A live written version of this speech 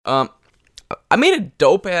Um, I made a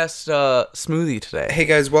dope ass smoothie today. Hey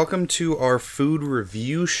guys, welcome to our food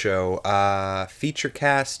review show.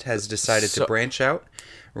 Featurecast has decided to branch out.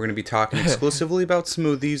 We're going to be talking exclusively about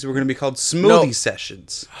smoothies. We're going to be called Smoothie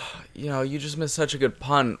Sessions. You know, you just missed such a good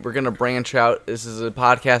pun. We're gonna branch out. This is a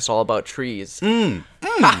podcast all about trees. Okay,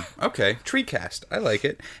 Treecast. I like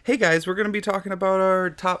it. Hey guys, we're going to be talking about our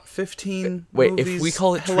top 15 Wait, movies. if we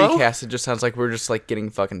call it Treecast, it just sounds like we're just like getting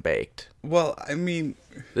fucking baked. Well, I mean,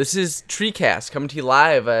 This is Treecast coming to you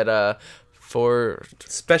live at for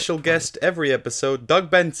special guest every episode, Doug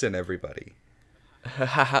Benson, everybody.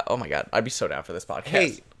 oh my god, I'd be so down for this podcast.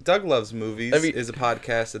 Hey, Doug Loves Movies is a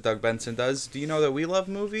podcast that Doug Benson does. Do you know that we love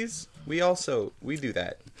movies? We do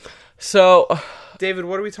that. So, David,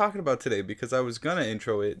 what are we talking about today? Because I was gonna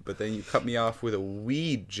intro it, but then you cut me off with a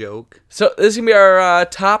weed joke. so this is gonna be our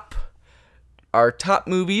top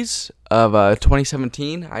movies of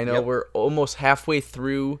 2017. I know we're almost halfway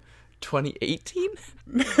through 2018,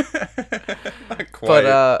 Not quite.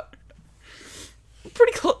 but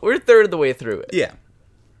pretty close. We're a third of the way through it. Yeah.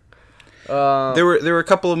 There were a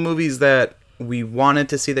couple of movies that we wanted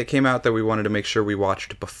to see that came out that we wanted to make sure we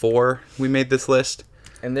watched before we made this list.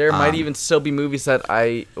 And there might even still be movies that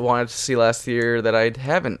I wanted to see last year that I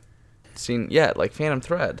haven't seen yet, like Phantom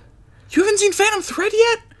Thread. You haven't seen Phantom Thread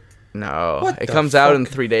yet? No, What it the comes out fuck? in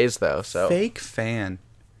 3 days though, so Fake fan.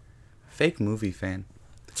 Fake movie fan.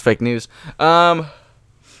 it's fake news.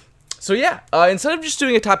 So yeah, instead of just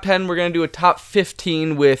doing a top 10, we're gonna do a top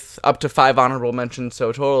 15 with up to 5 honorable mentions, so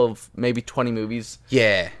a total of maybe 20 movies.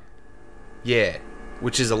 Yeah. Yeah.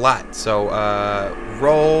 Which is a lot. So,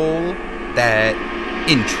 roll that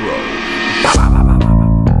intro.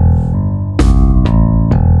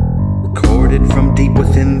 Recorded from deep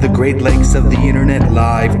within the Great Lakes of the Internet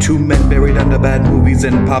Live. Two men buried under bad movies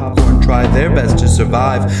and popcorn try their best to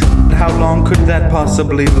survive. But how long could that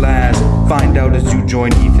possibly last? Find out as you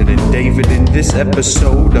join Ethan and David in this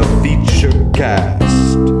episode of Featurecast.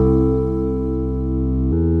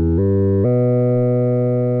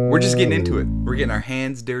 We're just getting into it. We're getting our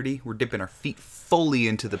hands dirty. We're dipping our feet fully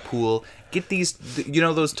into the pool. Get these, you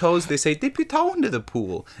know those toes? They say, dip your toe into the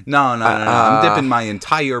pool. No. I'm dipping my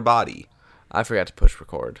entire body. I forgot to push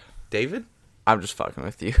record. David? I'm just fucking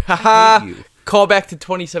with you. I hate you. Call back to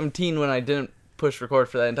 2017 when I didn't push record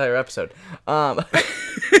for that entire episode.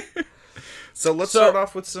 So let's start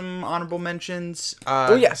off with some honorable mentions.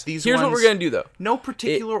 Oh yes, these here's what ones, we're gonna do though. No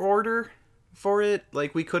particular order for it.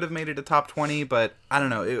 Like, we could have made it a top 20, but I don't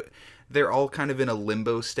know. They're all kind of in a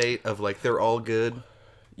limbo state of, like, they're all good.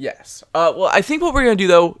 Yes. Well, I think what we're gonna do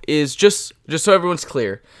though is just so everyone's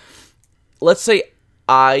clear. Let's say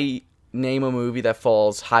I name a movie that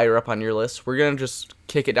falls higher up on your list. We're gonna just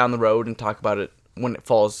kick it down the road and talk about it when it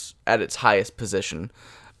falls at its highest position.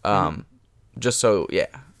 Just so yeah.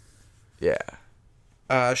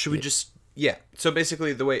 Should we just... Yeah. So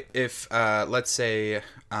basically the way... If, let's say,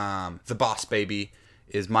 The Boss Baby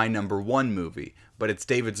is my number 1 movie, but it's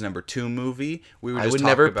David's number 2 movie, we would just talk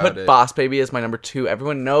never about put Boss Baby as my number 2.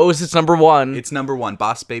 Everyone knows it's number 1. It's number 1.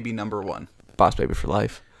 Boss Baby number 1. Boss Baby for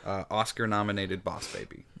life. Oscar-nominated Boss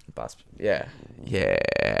Baby. Yeah.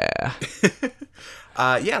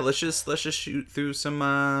 Yeah, let's just shoot through some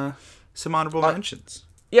honorable mentions.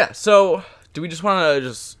 Yeah, so do we just want to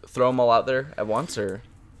just throw them all out there at once, or?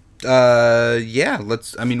 Yeah,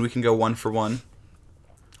 we can go one for one.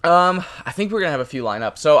 I think we're gonna have a few lined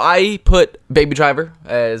up. So I put Baby Driver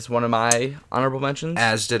as one of my honorable mentions.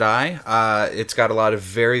 As did I. It's got a lot of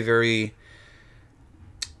very, very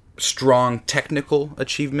strong technical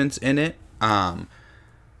achievements in it.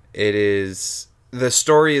 The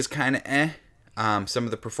story is kind of some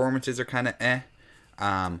of the performances are kind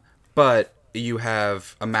of but you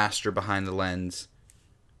have a master behind the lens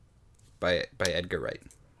by Edgar Wright.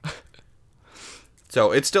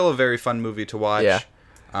 So it's still a very fun movie to watch. Yeah.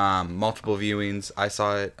 Multiple viewings. I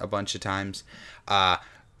saw it a bunch of times.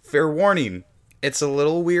 Fair warning, it's a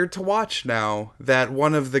little weird to watch now that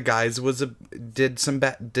one of the guys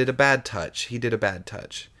did a bad touch. He did a bad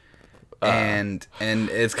touch. And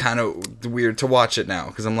it's kind of weird to watch it now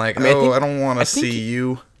because I'm like, I don't want to see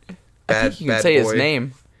you. I think you can say his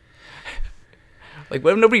name. Like,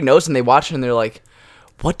 what if nobody knows and they watch it and they're like,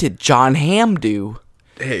 "What did John Hamm do?"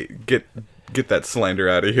 Hey, get that slander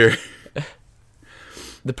out of here.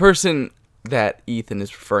 The person that Ethan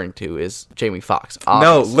is referring to is Jamie Foxx.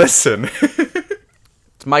 No, listen.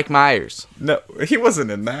 It's Mike Myers. No, he wasn't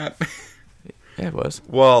in that. Yeah, it was.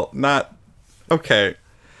 Well, not... Okay.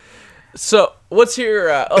 So, what's your...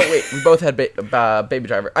 we both had Baby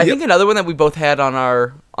Driver. I think another one that we both had on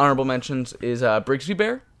our honorable mentions is Brigsby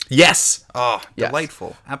Bear. Yes! Oh, Yes.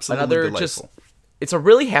 delightful. Absolutely Another delightful. just it's a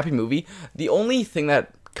really happy movie. The only thing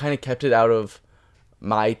that kind of kept it out of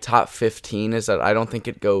my top 15 is that I don't think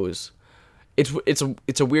it goes. It's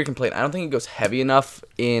a weird complaint. I don't think it goes heavy enough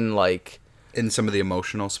in like In some of the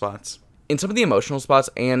emotional spots. in some of the emotional spots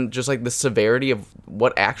and just like the severity of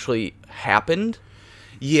what actually happened.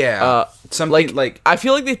 Yeah. Something like I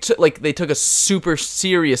feel like they took a super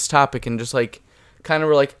serious topic and just like kind of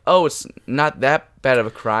were like, oh, it's not that bad of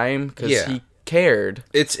a crime because Yeah. he cared.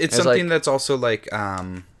 it's It's something like- that's also like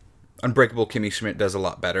Unbreakable Kimmy Schmidt does a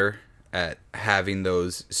lot better at having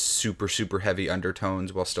those super super heavy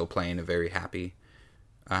undertones while still playing a very happy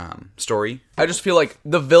story. I just feel like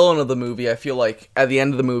the villain of the movie, I feel like at the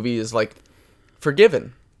end of the movie is like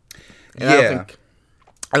forgiven. And Yeah.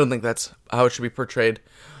 I don't think that's how it should be portrayed.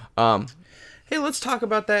 Hey, let's talk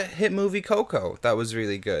about that hit movie Coco. That was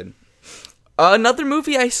really good. Another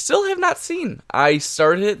movie I still have not seen. I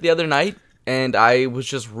started it the other night and I was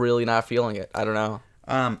just really not feeling it. I don't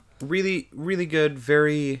know. Really, really good.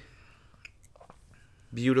 Very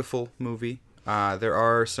beautiful movie. There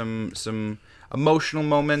are some emotional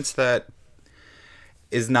moments that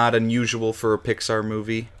is not unusual for a Pixar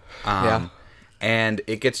movie. Yeah. And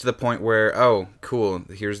it gets to the point where, oh, cool,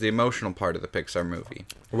 here's the emotional part of the Pixar movie.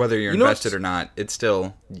 Whether you're You know invested what's- or not, it's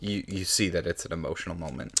still, you see that it's an emotional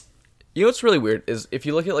moment. You know what's really weird is if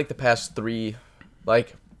you look at like the past 3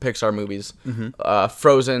 like Pixar movies, Mm-hmm.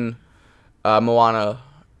 Frozen, Moana,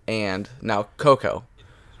 and now Coco.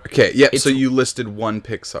 Okay, yeah, It's- so you listed one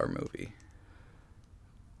Pixar movie.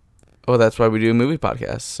 Oh, that's why we do movie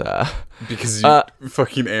podcasts. Because Uh,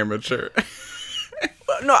 fucking amateur.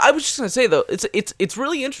 No, I was just gonna say though, it's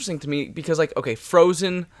really interesting to me because like, okay,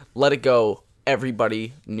 Frozen, Let It Go,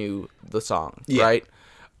 everybody knew the song, Yeah. right?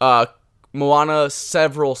 Moana,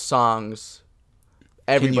 several songs,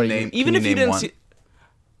 everybody name- knew. Even can if you you name didn't one?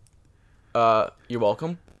 see, You're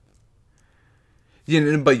welcome.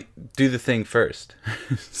 Yeah, but do the thing first.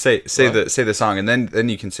 say What? the song, and then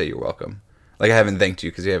you can say you're welcome. Like I haven't thanked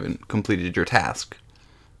you because you haven't completed your task.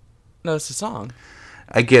 No, it's a song.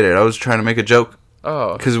 I get it. I was trying to make a joke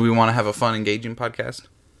Oh, because we want to have a fun, engaging podcast.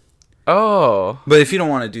 oh. But if you don't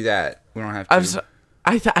want to do that, we don't have to.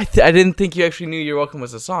 I didn't think you actually knew "You're Welcome"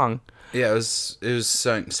 was a song. Yeah, it was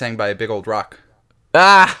sang by a big old rock.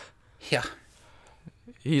 Ah, Yeah.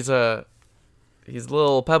 he's a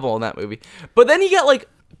little pebble in that movie. But then you got like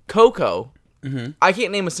Coco. Mm-hmm. I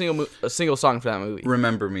can't name a single song for that movie.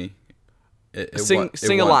 Remember me. It Sing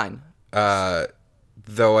a won. line.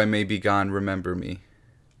 Though I may be gone, remember me.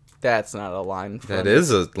 That's not a line. From That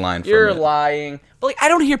is a line from You're it. lying. But like I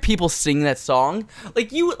don't hear people sing that song.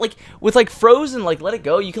 Like you like with like Frozen, like Let It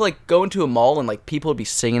Go, you could like go into a mall and like people would be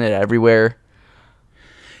singing it everywhere.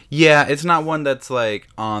 Yeah, it's not one that's like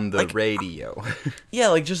on the radio. Yeah,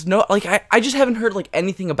 like just no like I just haven't heard like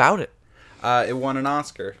anything about it. It won an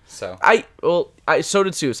Oscar, so. So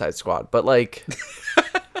did Suicide Squad, but like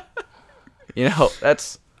you know,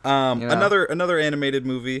 that's you know. Another animated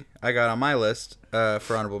movie I got on my list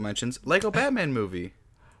for honorable mentions, Lego Batman movie.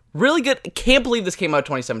 really good. I can't believe this came out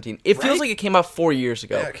 2017. It feels Right? like it came out 4 years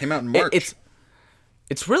ago. Yeah, it came out in March.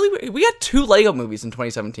 It's really weird. We got 2 Lego movies in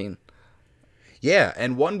 2017. Yeah,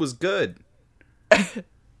 and one was good.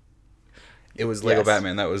 It was Lego Yes.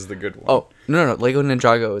 Batman. That was the good one. Oh, no. Lego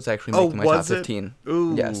Ninjago is actually making my top 15.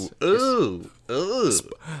 Ooh, Yes. Ooh.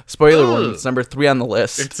 Spoiler Ooh. warning, it's number 3 on the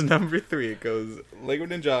list. It's number 3. It goes Lego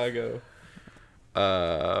Ninjago.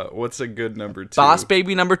 What's a good number 2? Boss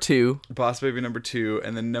Baby number 2, Boss Baby number 2,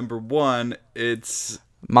 and then number 1, it's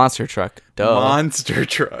Monster Truck. Duh. Monster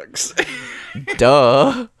Trucks.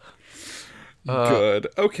 Duh. Good.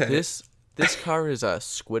 Okay. This car is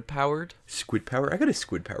squid powered. Squid Power. I got a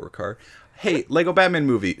Squid Power car. Hey, Lego Batman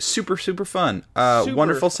movie. Super, super fun. Super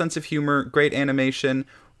Wonderful fun. sense of humor. Great animation.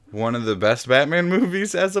 One of the best Batman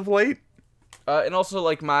movies as of late. And also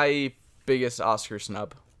like my biggest Oscar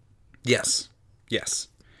snub Yes. Yes.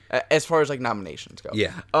 as far as like nominations go.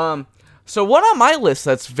 Yeah. So one on my list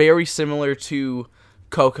that's very similar to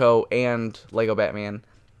Coco and Lego Batman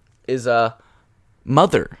is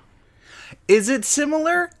Mother. Is it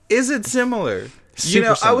similar? Is it similar?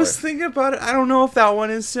 Super I was similar. thinking about it. I don't know if that one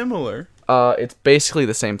is similar. It's basically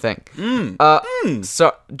the same thing.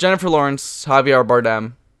 So Jennifer Lawrence, Javier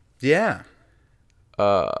Bardem, Yeah.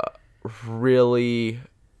 really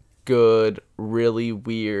good, really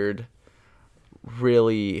weird,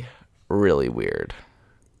 really weird.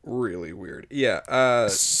 Really weird. Yeah.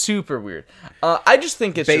 Super weird. I just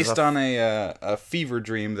think it's Based just on a fever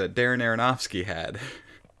dream that Darren Aronofsky had.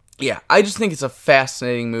 yeah, I just think it's a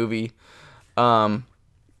fascinating movie.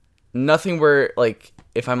 Nothing where like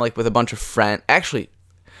if I'm like with a bunch of friends, actually,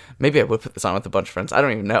 maybe I would put this on with a bunch of friends. I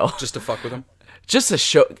don't even know. Just to fuck with him. just a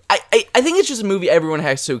show. I think it's just a movie everyone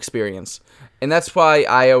has to experience, and that's why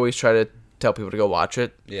I always try to tell people to go watch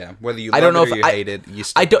it. Yeah, whether you I love don't know it or if you I- hate it, you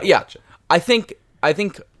still I don't. gotta Yeah, watch it. I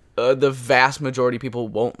think the vast majority of people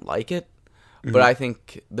won't like it, but I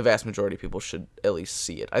think the vast majority of people should at least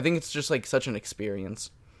see it. I think it's just like such an experience.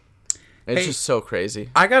 It's Hey. just so crazy.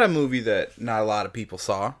 I got a movie that not a lot of people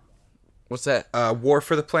saw. What's that? War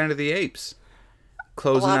for the Planet of the Apes.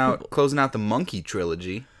 lot of people- Closing out the Monkey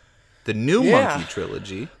trilogy. The new Yeah. Monkey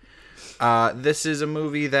trilogy. This is a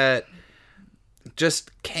movie that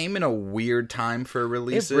just came in a weird time for It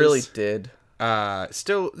releases. really did.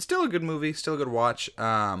 Still a good movie, still a good watch.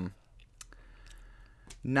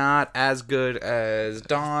 Not as good as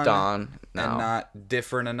Dawn. Dawn. No. And not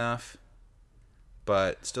different enough.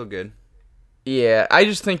 But still good. Yeah, I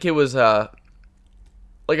just think it was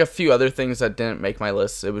like a few other things that didn't make my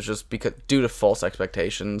list. It was just because due to false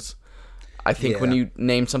expectations. I think when Yeah. you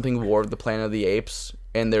name something War of the Planet of the Apes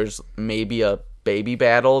and there's maybe a baby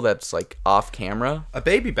battle that's like off camera. A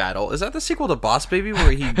Baby Battle. Is that the sequel to Boss Baby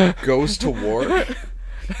where he goes to war?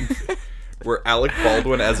 Where Alec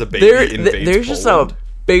Baldwin as a baby invades There's just Poland? a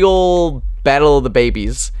big old battle of the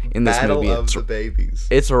babies in this Battle movie. of the Babies.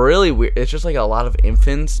 It's really weird. It's just like a lot of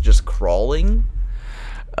infants just crawling.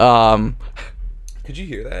 Could you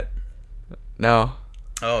hear that? No.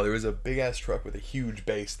 Oh, there was a big ass truck with a huge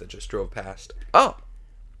bass that just drove past. Oh.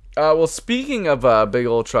 Well, speaking of a big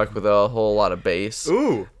old truck with a whole lot of bass.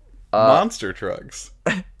 Ooh, monster trucks.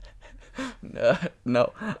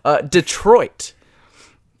 No. Detroit.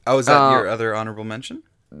 Oh, is that your other honorable mention?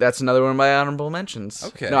 That's another one of my honorable mentions.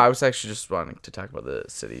 Okay. No, I was actually just wanting to talk about the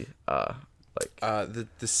city.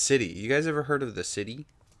 The city. You guys ever heard of the city?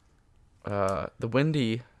 The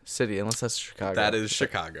Windy City, unless that's Chicago. That is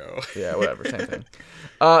Chicago. Yeah, whatever, same thing.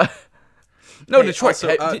 No, Hey, Detroit.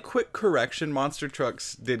 Also, quick correction: Monster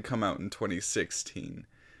Trucks did come out in 2016.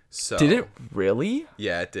 So Did it really?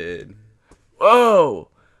 Yeah, it did. Whoa!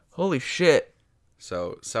 Holy shit!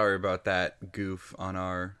 So sorry about that goof on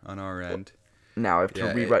our end. Now I have to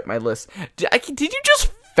Yeah, rewrite my list. Did you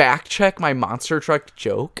just fact check my monster truck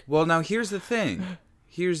joke? Well, now here's the thing.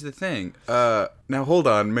 Now hold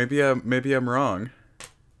on. Maybe I'm wrong.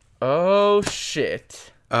 Oh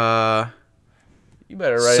shit! You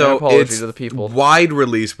better write an So apology its to the people. wide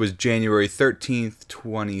release was January 13th,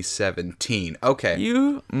 2017. Okay.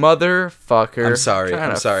 You motherfucker! I'm sorry. Trying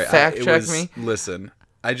I'm to sorry. Fact It check was- me. Listen,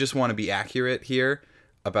 I just want to be accurate here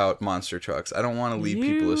about monster trucks. I don't want to lead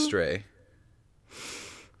people You- astray.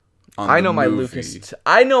 on I the know my movie.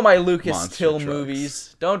 I know my Lucas Monster Till Trucks.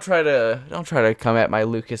 movies. Don't try to come at my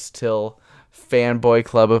Lucas Till fanboy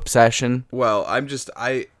club obsession. Well,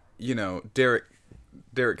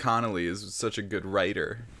 Derek Connolly is such a good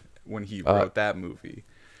writer when he wrote that movie.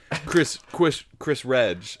 Chris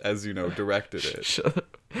Reg, as you know, directed it.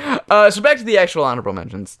 So back to the actual honorable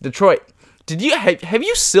mentions. Detroit. Did you have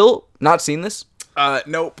you still not seen this?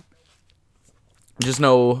 Nope. Just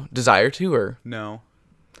no desire to, or No.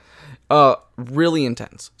 really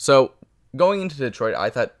intense. So going into Detroit, I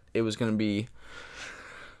thought it was gonna be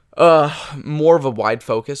more of a wide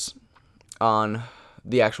focus on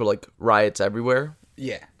the actual like riots everywhere.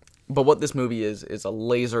 Yeah. But what this movie is a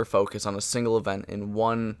laser focus on a single event in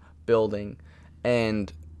one building,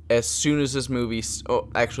 and as soon as this movie,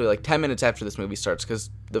 actually like 10 minutes after this movie starts, because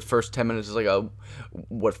the first 10 minutes is like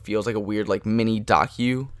what feels like a weird like mini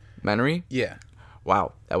documentary. Yeah.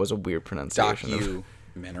 Wow, that was a weird pronunciation.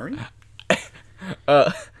 Documentary?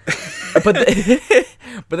 But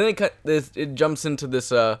but then it jumps into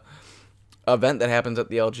this event that happens at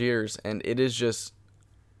the Algiers, and it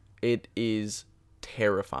is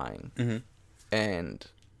terrifying. Mm-hmm. And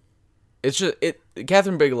it's just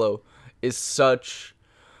Catherine Bigelow is such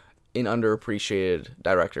an underappreciated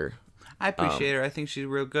director. I appreciate her. I think she's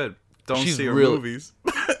real good. Don't She's see her real- movies.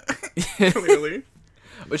 Clearly.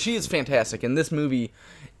 But she is fantastic, and this movie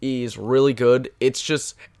is really good.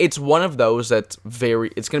 It's one of those that's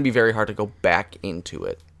it's going to be very hard to go back into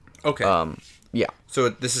it. Okay. Yeah. So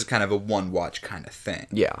this is kind of a one watch kind of thing.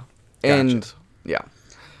 Yeah. And yeah.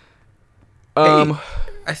 Hey,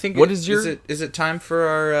 I think what is your- is it time for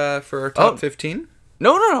our top 15?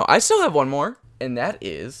 No. I still have one more, and that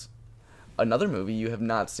is another movie you have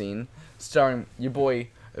not seen, starring your boy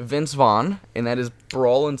Vince Vaughn, and that is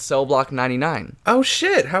Brawl in Cell Block 99. Oh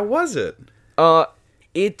shit, how was it?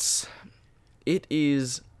 It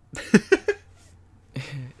is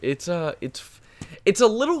it's a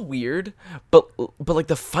little weird, but like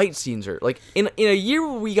the fight scenes are like in a year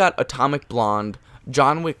where we got Atomic Blonde,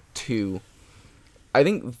 John Wick 2. I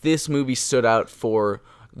think this movie stood out for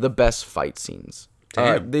the best fight scenes.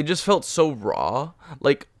 Damn. They just felt so raw.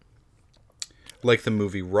 Like Like the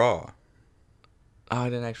movie Raw. Oh, I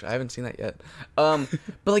haven't seen that yet. But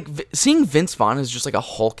like seeing Vince Vaughn as just like a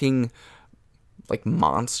hulking, like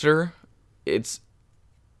monster, it's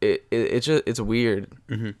weird.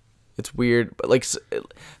 Mm-hmm. It's weird, but like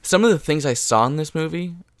some of the things I saw in this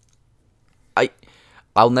movie,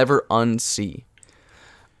 I'll never unsee.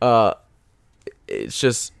 It's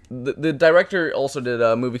just the director also did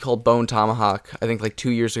a movie called Bone Tomahawk, I think like 2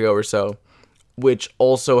 years ago or so, which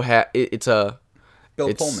also it's Bill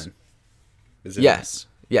Pullman. Is it? Yes.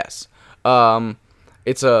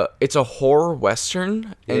 It's a horror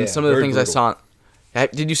western, and some of the things brutal. I saw.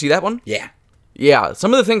 Did you see that one? Yeah. Yeah,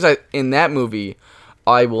 some of the things in that movie,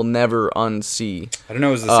 I will never unsee. I don't know.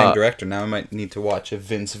 It was the same director. Now I might need to watch a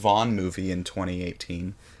Vince Vaughn movie in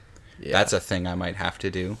 2018. Yeah. That's a thing I might have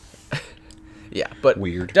to do. Yeah, but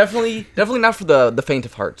weird. Definitely not for the faint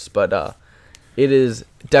of hearts. But it is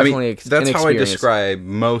definitely an experience. That's how I describe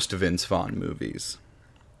most Vince Vaughn movies.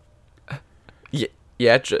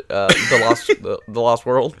 Yeah, the Lost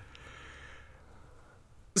World.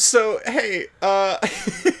 So hey,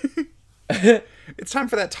 it's time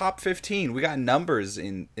for that top 15. We got numbers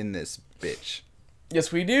in this bitch.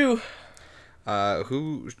 Yes, we do.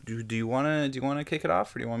 Who do you wanna kick it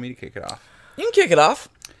off, or do you want me to kick it off? You can kick it off.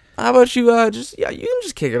 How about you? You can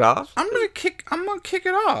just kick it off. I'm gonna kick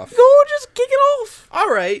it off. Go, just kick it off. All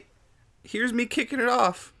right. Here's me kicking it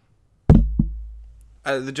off.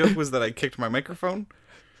 The joke was that I kicked my microphone.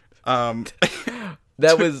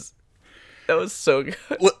 That was so good.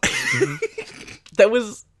 That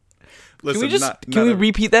was. Listen, can we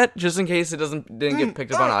repeat that just in case it didn't get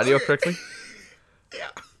picked up on audio correctly? Yeah.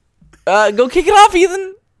 Go kick it off,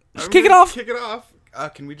 Ethan. Just kick it off. Kick it off.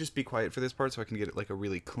 Can we just be quiet for this part so I can get it like a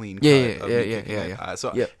really clean cut?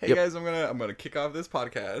 Yeah. Hey guys, I'm gonna kick off this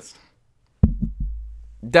podcast.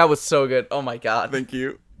 That was so good. Oh my god. Thank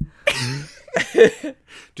you.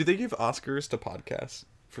 Do they give Oscars to podcasts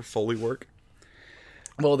for Foley work?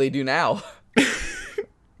 Well, they do now.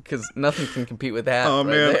 Because nothing can compete with that. Oh,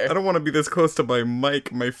 man. There. I don't want to be this close to my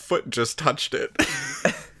mic. My foot just touched it.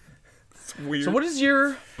 It's weird. So what is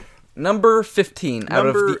your number 15 out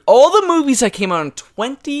of all the movies that came out in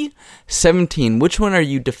 2017? Which one are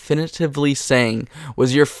you definitively saying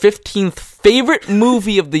was your 15th favorite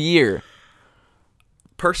movie of the year?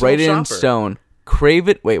 Personal Shopper. Write it in stone. Crave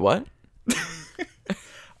it. Wait, what?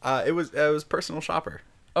 It was Personal Shopper.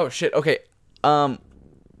 Oh shit. Okay.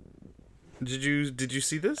 Did you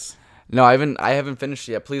see this? No, I haven't finished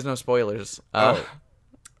yet. Please, no spoilers. Yeah.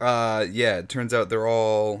 It turns out they're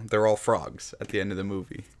all frogs at the end of the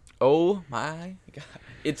movie. Oh my god!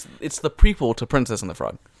 It's the prequel to Princess and the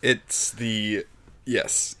Frog.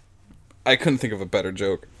 Yes. I couldn't think of a better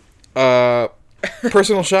joke.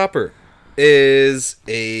 Personal Shopper is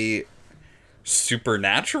a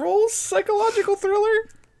supernatural psychological thriller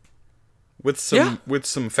with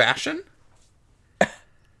some fashion.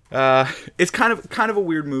 It's kind of a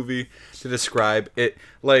weird movie to describe. It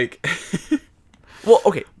like well,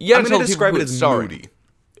 okay. Yeah, I'm going to describe it as moody.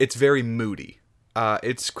 It's very moody.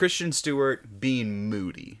 It's Kristen Stewart being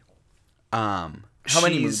moody. How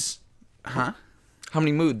many moods? Huh? How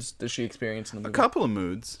many moods does she experience in the movie? A couple of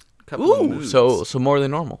moods. So more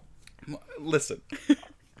than normal. Listen.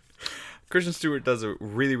 Kristen Stewart does a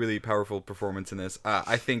really, really powerful performance in this.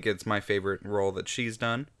 I think it's my favorite role that she's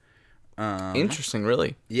done. Interesting,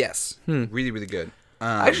 really. Yes. Really, really good.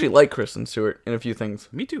 I actually like Kristen Stewart in a few things.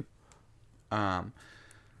 Me too.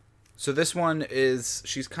 So this one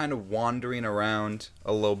she's kind of wandering around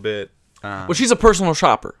a little bit. Well, she's a personal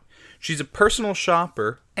shopper. She's a personal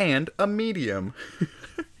shopper and a medium.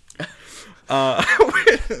 Kind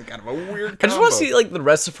of a weird combo. I just want to see like the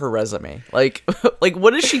rest of her resume. Like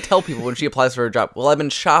what does she tell people when she applies for a job? Well, I've been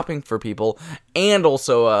shopping for people and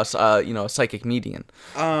also a psychic medium.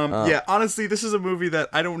 Yeah, honestly, this is a movie that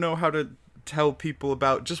I don't know how to tell people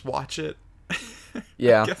about. Just watch it.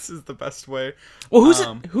 Yeah. I guess is the best way. Well,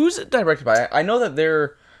 who's it directed by? I know that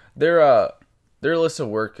their list of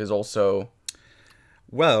work is also.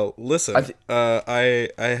 Well, listen, I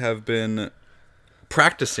have been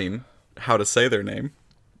practicing how to say their name,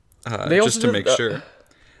 just to make sure.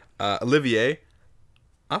 Olivier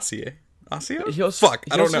Assayas. Fuck,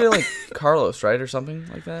 I don't know. Like Carlos, right, or something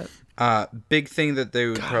like that. Big thing that they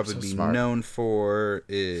would probably be known for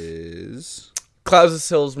is Clouds of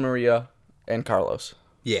Sils, Maria, and Carlos.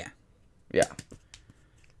 Yeah.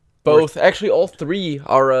 Both, actually, all three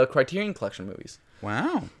are Criterion Collection movies.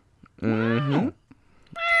 Wow. Mm-hmm.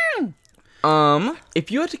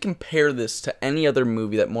 If you had to compare this to any other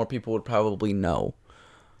movie that more people would probably know,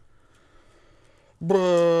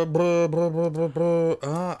 I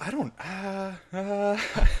don't.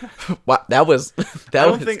 Wow, that was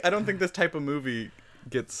that was. I don't think this type of movie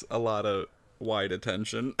gets a lot of wide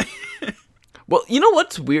attention. Well, you know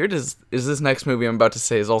what's weird is this next movie I'm about to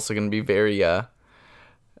say is also going to be very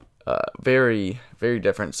very very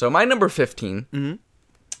different. So my number 15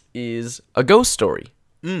 is A Ghost Story.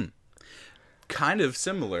 Kind of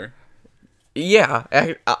similar. Yeah,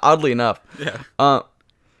 oddly enough. Yeah.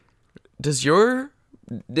 Does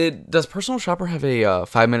Personal Shopper have a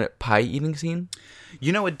 5-minute pie eating scene?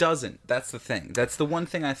 You know, it doesn't. That's the thing. That's the one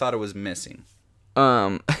thing I thought it was missing.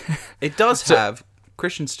 It does So- have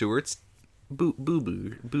Christian Stewart's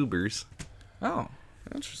boobers. Oh,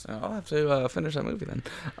 interesting. I'll have to finish that movie then.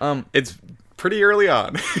 It's pretty early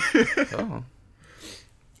on. Oh.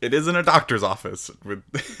 It isn't a doctor's office with.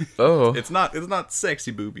 Oh. It's not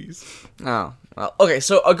sexy boobies. Oh. Well, okay,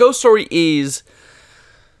 so A Ghost Story is...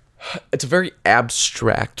 It's a very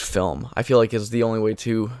abstract film. I feel like is the only way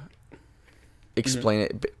to explain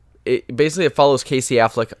it. Basically, it follows Casey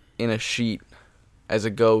Affleck in a sheet as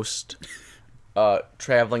a ghost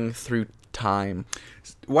traveling through time.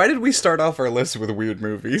 Why did we start off our list with weird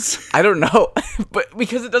movies? I don't know, but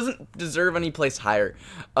because it doesn't deserve any place higher.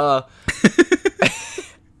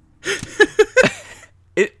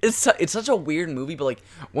 It's such a weird movie, but like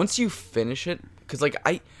once you finish it, because like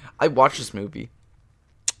I watched this movie,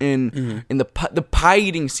 in the pie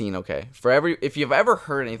eating scene. Okay, if you've ever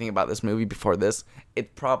heard anything about this movie before this, it's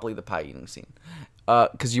probably the pie eating scene,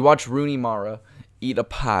 because you watch Rooney Mara eat a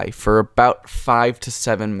pie for about 5 to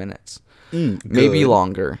 7 minutes, maybe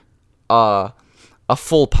longer. A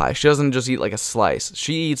full pie. She doesn't just eat like a slice.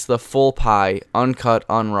 She eats the full pie, uncut,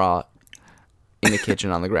 unraw, in the kitchen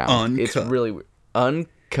on the ground. It's really weird.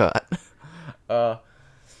 Uncut. But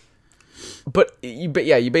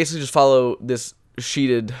yeah, you basically just follow this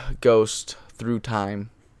sheeted ghost through time.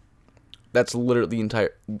 That's literally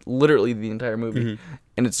the entire movie,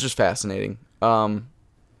 and it's just fascinating.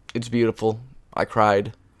 It's beautiful. I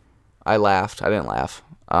cried. I laughed. I didn't laugh.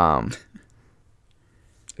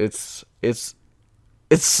 It's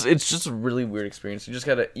just a really weird experience. You just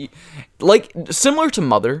gotta eat, like similar to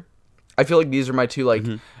Mother. I feel like these are my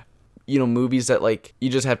two movies that like you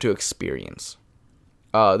just have to experience.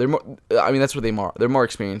 They're more. I mean, that's what they're more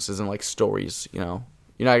experiences and like stories. You know,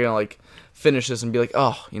 you're not gonna like finish this and be like,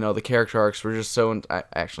 oh, the character arcs were just so.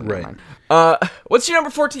 Actually, never mind. What's your number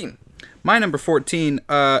 14? My number 14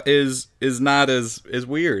 is not as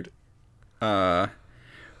weird.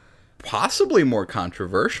 Possibly more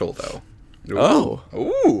controversial though.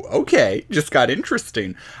 Ooh, okay. Just got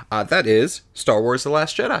interesting. That is Star Wars: The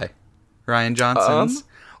Last Jedi. Rian Johnson's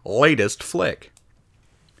latest flick.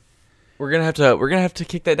 We're gonna have to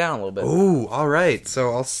kick that down a little bit. Ooh, all right.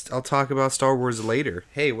 So I'll talk about Star Wars later.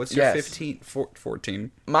 Hey, what's your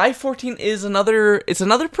 14? My 14 is another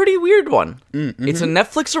pretty weird one. It's a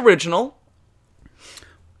Netflix original.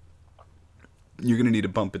 You're gonna need to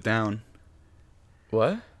bump it down.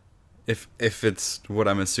 What? If it's what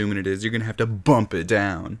I'm assuming it is, you're gonna have to bump it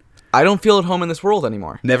down. I don't feel at home in this world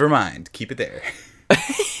anymore. Never mind. Keep it there.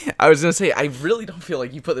 I was gonna say I really don't feel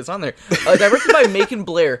like you put this on there. Directed by Macon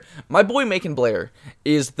Blair. My boy Macon Blair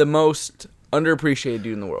is the most underappreciated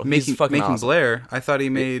dude in the world. He's fucking Macon awesome. Blair. I thought he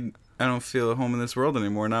made I Don't Feel at Home in This World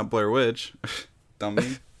Anymore, not Blair Witch.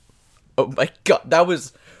 Dummy. Oh my god, that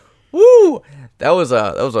was, woo! That was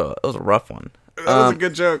a rough one. That was a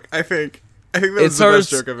good joke. I think that was the best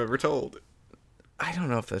joke I've ever told. I don't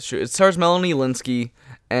know if that's true. It stars Melanie Linsky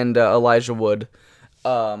and Elijah Wood.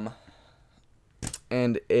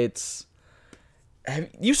 And it's...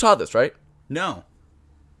 you saw this, right? No.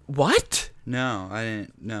 What? No, I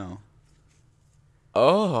didn't. No.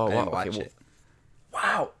 Oh, I wow. didn't watch it.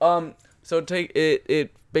 Wow. So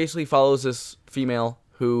it basically follows this female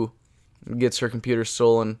who gets her computer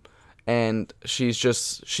stolen, and she's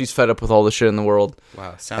fed up with all the shit in the world.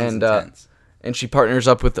 Wow, sounds intense. And she partners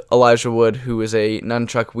up with Elijah Wood, who is a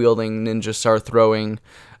nunchuck wielding, ninja star throwing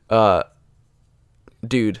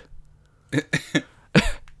dude.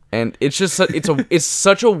 And it's just it's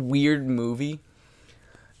such a weird movie.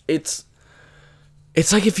 It's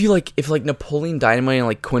like if Napoleon Dynamite and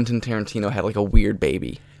like Quentin Tarantino had like a weird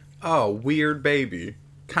baby. Oh, weird baby.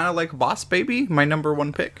 Kind of like Boss Baby, my number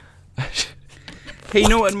 1 pick. Hey, you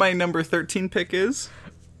know what my number 13 pick is?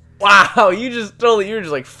 Wow, you were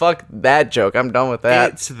just like, fuck that joke. I'm done with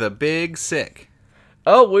that. It's The Big Sick.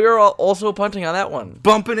 Oh, we were also punting on that one.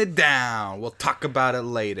 Bumping it down. We'll talk about it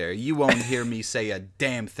later. You won't hear me say a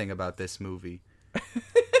damn thing about this movie.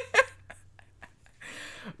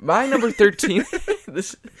 My number 13.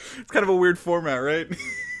 It's kind of a weird format, right?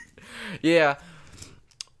 Yeah.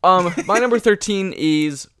 My number 13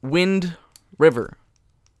 is Wind River.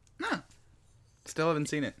 Still haven't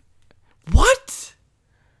seen it. What?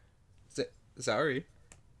 Sorry.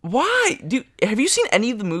 Why? Dude, have you seen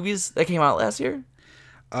any of the movies that came out last year?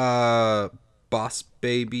 Boss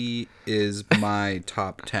Baby is my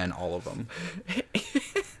top 10, all of them.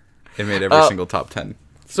 It made every single top 10.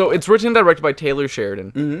 So it's written and directed by Taylor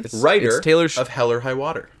Sheridan. It's, Writer it's Taylor of Hell or High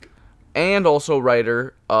Water. and also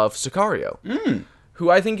writer of Sicario, who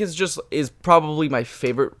I think is probably my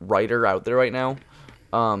favorite writer out there right now.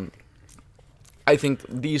 I think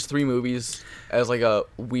these three movies as like a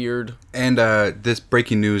weird. And this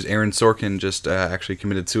breaking news: Aaron Sorkin just actually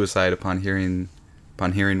committed suicide upon hearing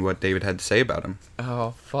what David had to say about him.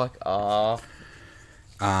 Oh, fuck off!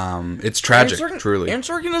 It's tragic, truly. Aaron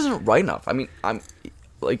Sorkin isn't right enough. I mean, I'm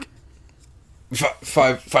like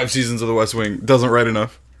five seasons of The West Wing doesn't write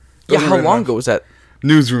enough. Doesn't how long ago was that?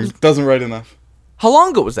 Newsroom doesn't write enough. How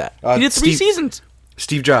long ago was that? He did 3 seasons.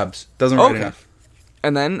 Steve Jobs doesn't write enough.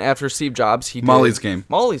 And then after Steve Jobs, he did Molly's Game.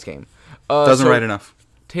 Doesn't write enough.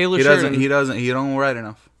 Sheridan. He don't write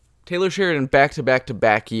enough. Taylor Sheridan back to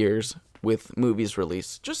back years with movies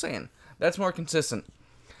released. Just saying, that's more consistent.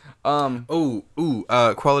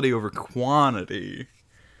 Quality over quantity.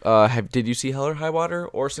 Did you see Hell or High Water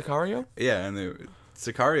or Sicario? Yeah, and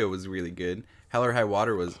Sicario was really good. Hell or High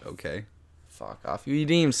Water was okay. Fuck off! You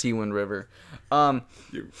didn't even see Wind River.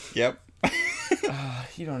 Yep.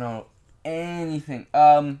 You don't know anything.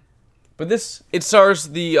 But it stars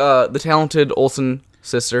the talented Olsen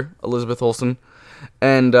sister, Elizabeth Olsen,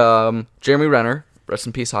 and Jeremy Renner. Rest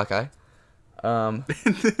in peace, Hawkeye.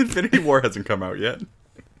 Infinity War hasn't come out yet.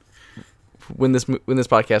 When this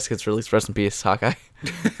podcast gets released, rest in peace, Hawkeye.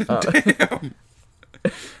 Damn.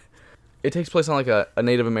 It takes place on like a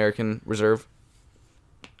Native American reserve.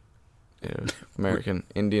 American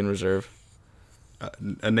Indian reserve.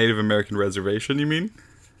 A Native American reservation, you mean?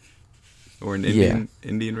 Or an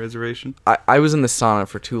Indian reservation? I was in the sauna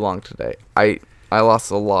for too long today. I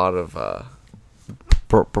lost a lot of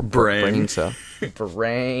brain cells.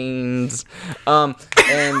 Brains. And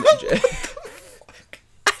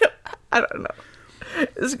I don't know.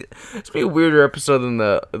 This be a weirder episode than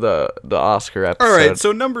the Oscar episode. All right,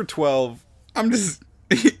 so number 12. I'm just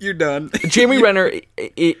you're done. Jeremy Renner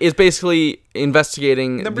is basically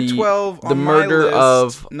investigating number 12 the murder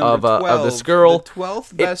of this girl. The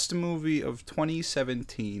 12th best movie of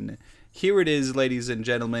 2017. Here it is, ladies and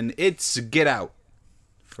gentlemen. It's Get Out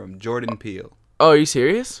from Jordan Peele. Oh, are you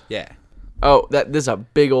serious? Yeah. Oh, this is a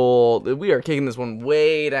big old. We are kicking this one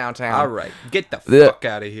way downtown. All right, get the fuck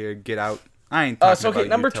out of here. Get Out. I ain't talking about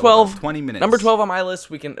number you till 12. about 20 minutes. Number 12 on my list.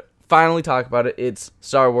 We can finally talk about it. It's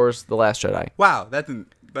Star Wars: The Last Jedi. Wow, that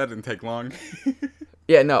didn't take long.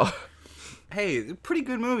 Yeah, no. Hey, pretty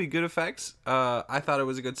good movie, good effects. I thought it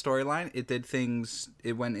was a good storyline. It did things.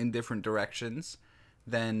 It went in different directions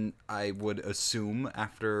than I would assume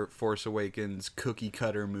after Force Awakens cookie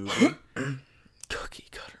cutter movie.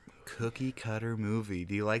 Cookie cutter movie.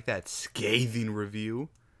 Do you like that scathing review?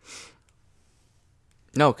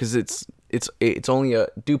 No, because it's only a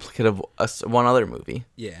duplicate of one other movie.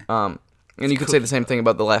 Yeah. And you could say the same thing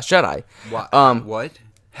about The Last Jedi. What?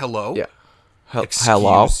 Hello? Yeah. Hello?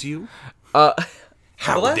 Excuse you? How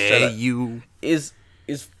dare Jedi you? Is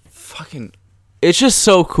fucking. It's just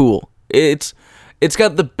so cool. It's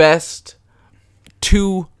got the best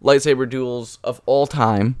 2 lightsaber duels of all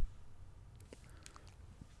time.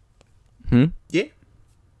 Yeah.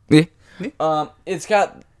 Yeah. It's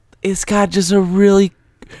got just a really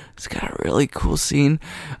cool scene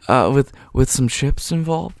with some ships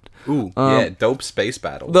involved. Ooh, yeah, dope space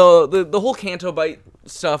battle. The whole Canto Bite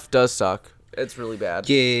stuff does suck. It's really bad.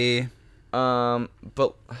 Yeah.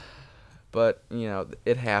 But you know,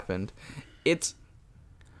 it happened. It's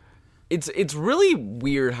really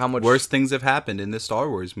weird how much worse things have happened in the Star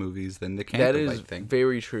Wars movies than the Canto Bite thing.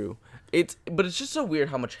 Very true. But it's just so weird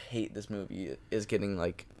how much hate this movie is getting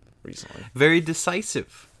like recently. Very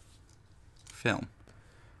decisive film.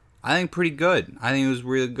 I think pretty good. I think it was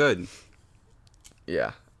really good.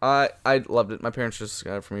 Yeah. I loved it. My parents just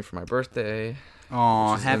got it for me for my birthday.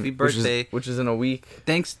 Aw, happy birthday. Which is in a week.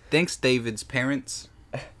 Thanks David's parents.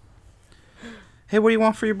 Hey, what do you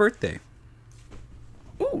want for your birthday?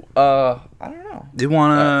 Ooh, I don't know. Do you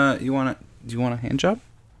want a hand job?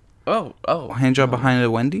 Oh. A hand job behind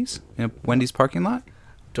a Wendy's? In a Wendy's parking lot?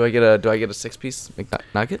 Do I get a 6-piece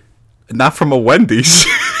McNugget? Not from a Wendy's.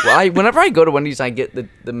 Well, whenever I go to Wendy's, I get the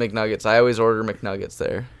McNuggets. I always order McNuggets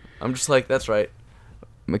there. I'm just like, that's right.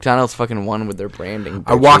 McDonald's fucking won with their branding.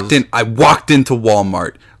 Bitches. I walked into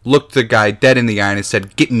Walmart, looked the guy dead in the eye, and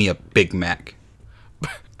said, "Get me a Big Mac."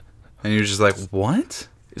 And you're just like, "What?"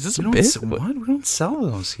 Is this We a don't bit? what? We don't sell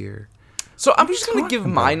those here. So I'm are you just gonna give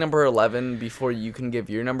talking my about? number 11 before you can give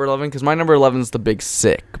your number 11, because my number 11 is The Big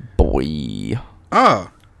Sick, boy.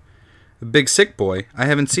 Oh, the Big Sick Boy. I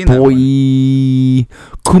haven't seen that one. Boy,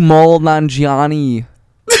 Kumail Nanjiani.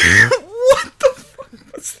 What the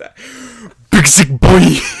fuck was that? Big Sick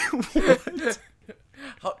Boy.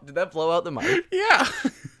 How, did that blow out the mic? Yeah.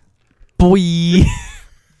 Boy.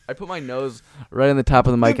 I put my nose right on the top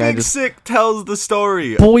of the mic. The And I Big just Sick tells the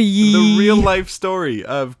story. boy. The real life story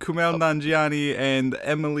of Kumail Nanjiani and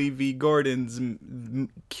Emily V. Gordon's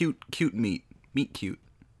cute meet cute.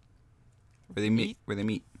 Where they meet.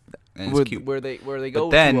 And it's cute. where they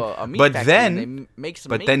go then- to a meat but factory then- and they make some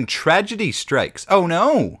But meat. then tragedy strikes. Oh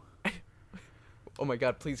no! Oh my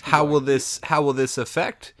god, please keep How going. will this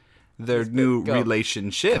affect their new go.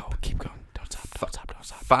 relationship? Oh, keep going. Don't stop.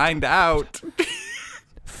 Find out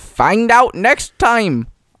Find out next time.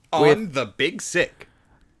 on the Big Sick.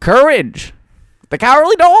 Courage. The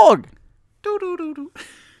Cowardly Dog. Doo-doo-doo-doo.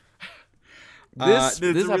 This it's this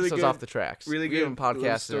a really episod's good- off the tracks. really We haven't good love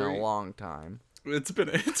podcasted in story. a long time. It's been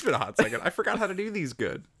a hot second. I forgot how to do these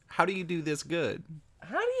good. How do you do this good?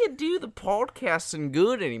 How do you do the podcasting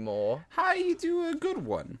good anymore? How do you do a good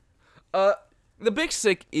one? The Big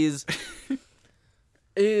Sick is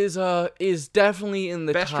definitely in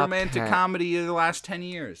the Best top romantic 10. comedy of the last 10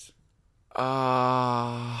 years.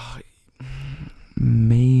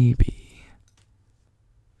 Maybe.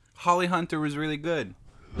 Holly Hunter was really good.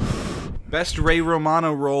 Best Ray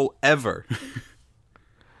Romano role ever.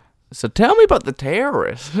 So tell me about the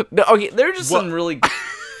terrorists. No, okay, they're just What? some really.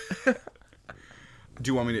 Do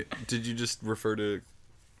you want me to... Did you just refer to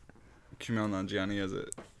Kumail Nanjiani as a...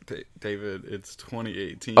 David, it's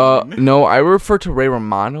 2018. No, I refer to Ray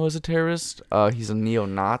Romano as a terrorist. He's a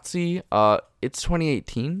neo-Nazi. It's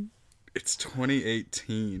 2018. It's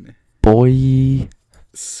 2018. Boy.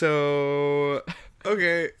 So...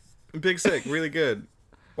 Okay. Big Sick, really good.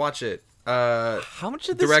 Watch it. How much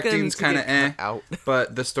of this Directing's kind of out,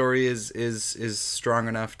 but the story is strong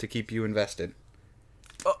enough to keep you invested.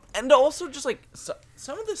 And also, just like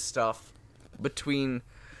some of this stuff between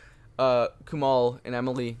Kumail and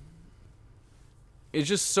Emily is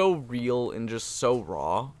just so real and just so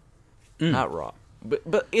raw. Not raw,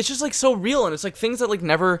 but it's just like so real, and it's like things that like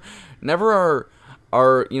never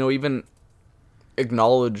are even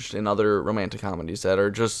acknowledged in other romantic comedies that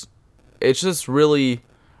are just. It's just really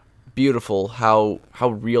beautiful how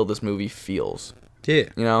real this movie feels. Yeah.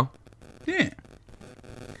 You know? Yeah.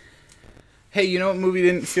 Hey, you know what movie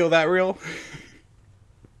didn't feel that real?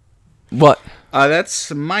 What?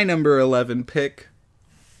 That's my number 11 pick.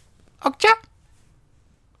 Okja.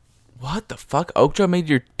 What the fuck? Okja made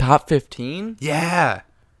your top 15? Yeah.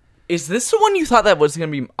 Is this the one you thought that was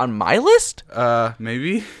gonna be on my list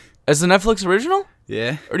Maybe. as a Netflix original?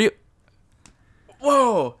 Yeah. Or do you?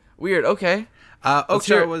 Whoa, weird. Okay. hear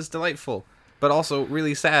Okja it. was delightful, but also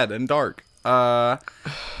really sad and dark.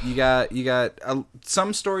 You got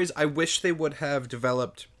some stories. I wish they would have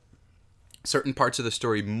developed certain parts of the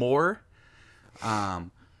story more. But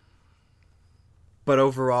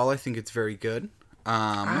overall, I think it's very good.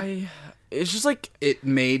 It's just like It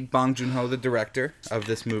made Bong Joon-ho, the director of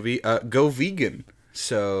this movie, go vegan.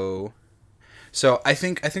 So I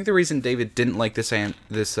think the reason David didn't like this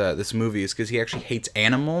movie is because he actually hates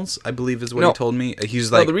animals. I believe is what No. he told me.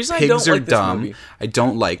 He's like, the reason I pigs don't are like this dumb. movie I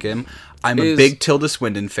don't like him. I'm a is- big Tilda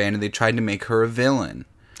Swinton fan, and they tried to make her a villain.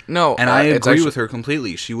 no, And I it's agree actually- with her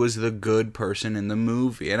completely. She was the good person in the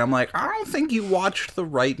movie, and I'm like, I don't think you watched the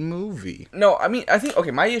right movie. No, I mean, I think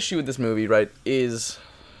okay. My issue with this movie, right, is,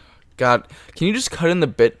 God, can you just cut in the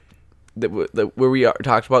bit that where we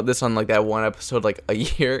talked about this on like that one episode like a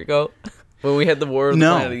year ago when we had the War of the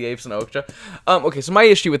No. Planet of the Apes and Okja? Okay, so my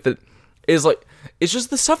issue with it is like it's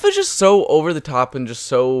just the stuff is just so over the top and just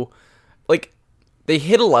so like they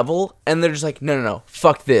hit a level and they're just like no,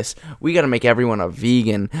 fuck this. We gotta make everyone a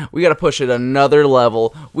vegan. We gotta push it another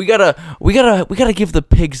level. We gotta give the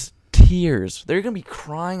pigs tears. They're gonna be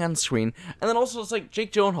crying on screen. And then also it's like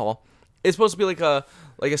Jake Gyllenhaal is supposed to be like a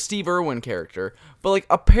Steve Irwin character, but like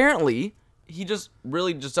apparently he just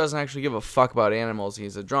really just doesn't actually give a fuck about animals.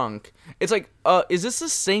 He's a drunk. It's like, is this the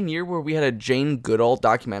same year where we had a Jane Goodall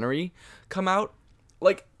documentary come out?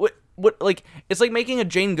 Like what? Like it's like making a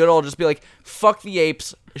Jane Goodall just be like, fuck the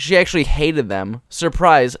apes. She actually hated them.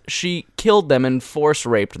 Surprise, she killed them and force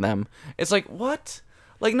raped them. It's like what?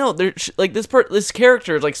 Like no, they're like this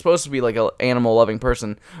character is like supposed to be like an animal loving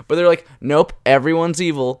person, but they're like, nope, everyone's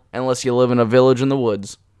evil unless you live in a village in the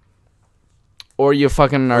woods, or you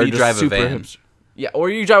fucking are you just drive a super van. hipster. Yeah, or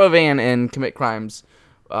you drive a van and commit crimes,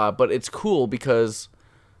 but it's cool because,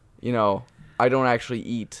 you know, I don't actually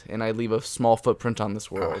eat, and I leave a small footprint on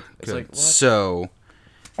this world. It's Good. like, what? So,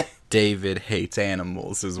 David hates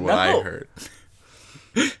animals, is what I No. heard.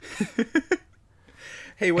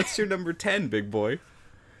 Hey, what's your number 10, big boy?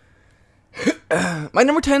 My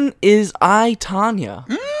number 10 is I, Tanya.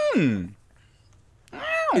 Did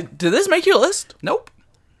this make your list? Nope.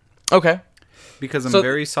 Okay. Because I'm So-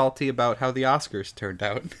 very salty about how the Oscars turned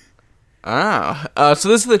out. So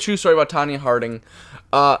this is the true story about Tanya Harding.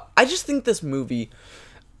 I just think this movie,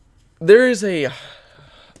 there's a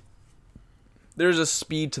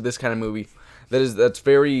speed to this kind of movie that's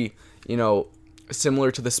very,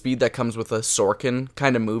 similar to the speed that comes with a Sorkin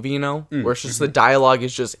kind of movie, where it's just the dialogue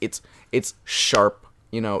is just it's sharp,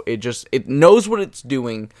 it knows what it's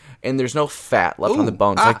doing, and there's no fat left on the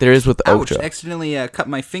bones like there is with Ouch, Ocho. accidentally cut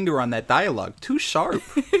my finger on that dialogue. Too sharp.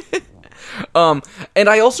 And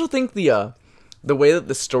I also think the way that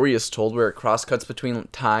the story is told, where it cross cuts between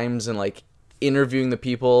times and like interviewing the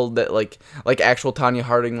people that like actual Tanya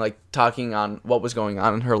Harding, like talking on what was going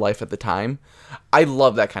on in her life at the time. I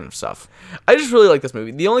love that kind of stuff. I just really like this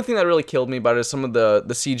movie. The only thing that really killed me about it is some of the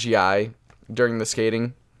CGI during the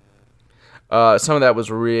skating. Some of that was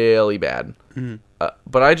really bad.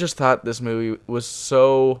 But I just thought this movie was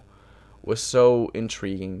so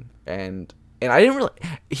intriguing, and I didn't really.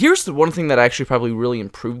 Here's the one thing that actually probably really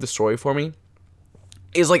improved the story for me.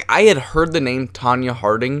 Is like I had heard the name Tanya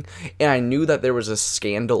Harding, and I knew that there was a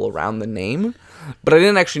scandal around the name, but I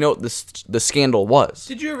didn't actually know what the scandal was.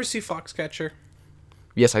 Did you ever see Foxcatcher?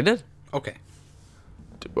 Yes, I did. Okay.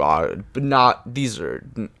 But not these are.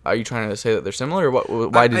 Are you trying to say that they're similar, or what?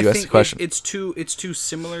 Why did you ask the question? It's two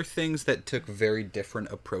similar things that took very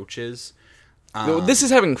different approaches. This is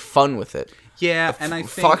having fun with it. Yeah, and I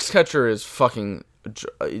think Foxcatcher is fucking.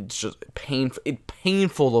 It's just painful. It's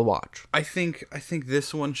painful to watch. I think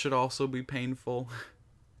this one should also be painful.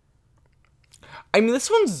 I mean,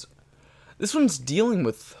 this one's dealing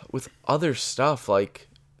with other stuff like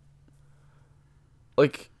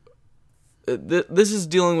this is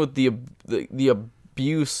dealing with the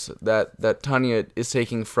abuse that Tanya is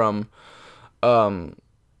taking from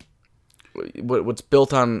what's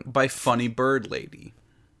built on By Funny Bird Lady.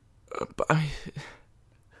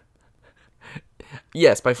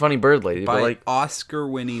 Yes, by Funny Bird Lady, By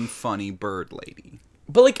Oscar-winning Funny Bird Lady.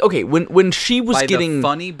 but like okay, when she was By getting the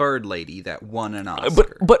Funny Bird Lady that won an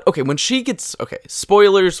Oscar. but okay, when she gets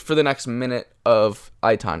spoilers for the next minute of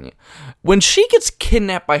I, Tanya. When she gets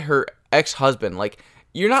kidnapped by her ex-husband, like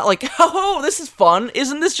you're not like, oh, this is fun.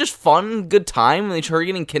 Isn't this just fun, good time? And her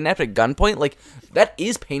getting kidnapped at gunpoint, like that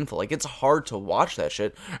is painful. Like it's hard to watch that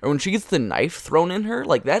shit. Or when she gets the knife thrown in her,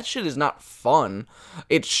 like that shit is not fun.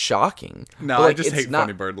 It's shocking. No, But, like, I just it's hate not,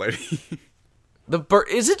 Funny Bird Lady. The bird.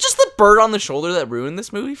 Is it just the bird on the shoulder that ruined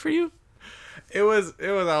this movie for you? It was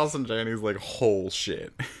Allison Janney's like whole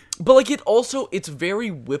shit. But like it's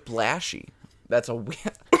very whiplashy. That's a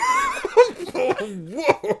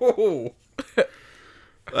Whoa!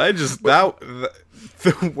 I just the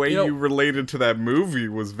way you related to that movie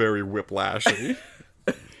was very whiplashy.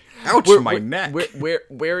 Ouch, my neck.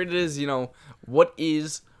 Where it is, what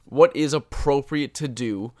is appropriate to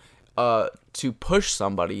do to push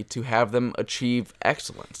somebody to have them achieve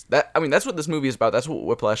excellence. That's what this movie is about. That's what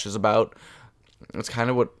Whiplash is about. It's kind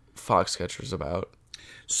of what Foxcatcher is about.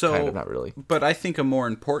 So, kind of, not really. But I think a more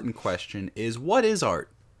important question is, what is art?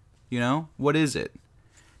 What is it?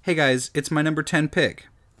 Hey guys, it's my number 10 pick.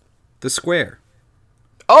 The Square.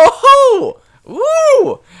 Oh!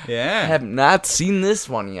 Woo! Yeah. I have not seen this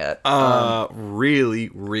one yet. Really,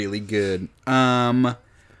 really good.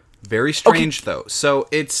 Very strange though. So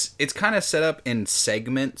it's kind of set up in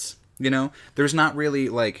segments, There's not really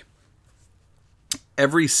like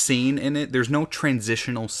every scene in it. There's no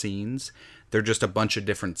transitional scenes. They're just a bunch of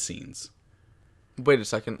different scenes. Wait a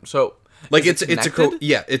second. So Like is it's connected?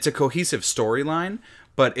 it's a cohesive storyline,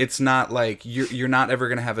 but it's not like you're not ever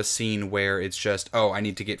going to have a scene where it's just, oh, I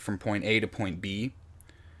need to get from point A to point B.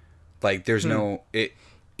 Like there's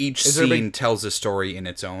each scene tells a story in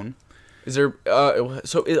its own. Is there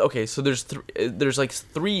so there's like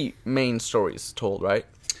three main stories told, right?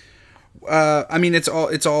 It's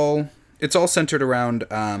all centered around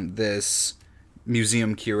this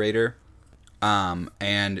museum curator.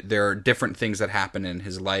 And there are different things that happen in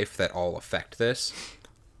his life that all affect his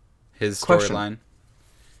storyline.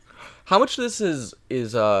 How much of this is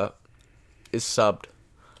subbed?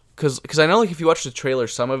 Because I know, like, if you watch the trailer,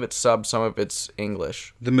 some of it's subbed, some of it's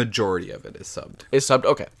English. The majority of it is subbed. Is subbed?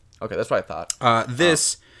 Okay, that's what I thought.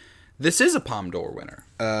 This is a Palme d'Or winner.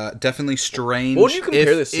 Definitely strange. What would you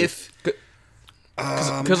compare this to?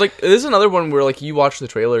 Because like this is another one where like you watch the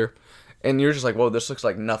trailer, and you're just like, whoa, this looks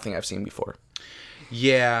like nothing I've seen before.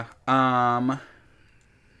 Yeah. I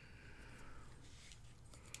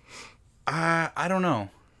don't know.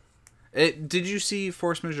 Did you see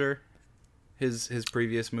Force Majeure? His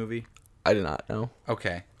previous movie? I did not know.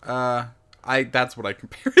 Okay. That's what I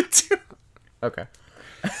compare it to. Okay.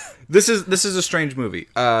 This is a strange movie.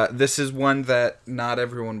 This is one that not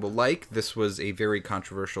everyone will like. This was a very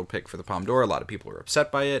controversial pick for the Palme d'Or. A lot of people were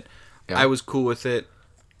upset by it. Yeah. I was cool with it.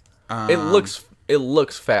 It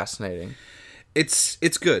looks fascinating.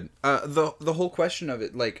 It's good. The whole question of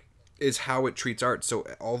it, like, is how it treats art. So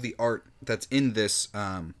all the art that's in this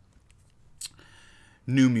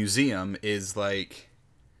new museum is like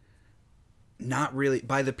not really,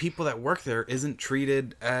 by the people that work there, isn't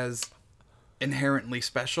treated as inherently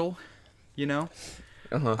special, you know.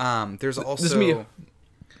 There's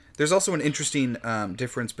also an interesting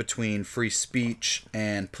difference between free speech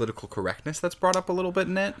and political correctness that's brought up a little bit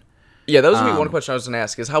in it. Yeah, that was gonna be one question I was gonna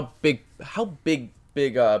ask: is how big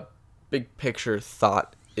picture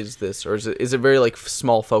thought is this, or is it very like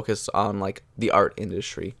small focus on like the art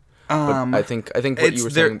industry? But I think what you were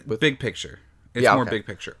saying with big picture, it's more big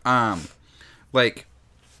picture. Like,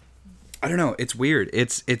 I don't know, it's weird.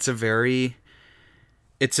 It's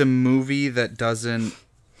a movie that doesn't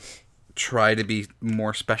try to be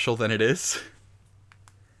more special than it is.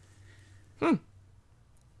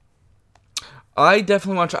 I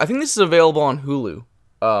definitely want to. I think this is available on Hulu.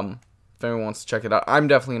 If anyone wants to check it out, I'm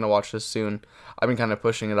definitely gonna watch this soon. I've been kind of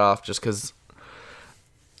pushing it off just because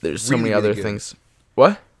there's so many other things.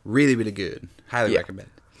 What? Really, really good. Highly recommend.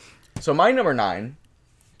 So my number 9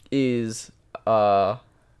 is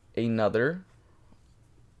another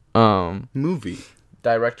movie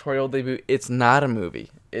directorial debut. It's not a movie.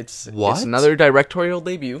 It's another directorial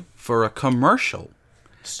debut for a commercial.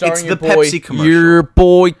 Starring your Pepsi commercial. Your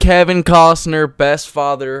boy Kevin Costner, best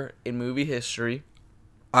father in movie history.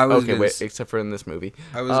 Except for in this movie.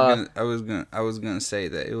 I was gonna say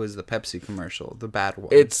that it was the Pepsi commercial, the bad one.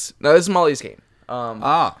 This is Molly's Game.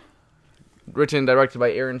 Written and directed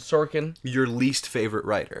by Aaron Sorkin. Your least favorite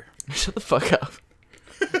writer. Shut the fuck up.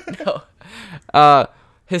 No.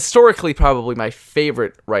 Historically, probably my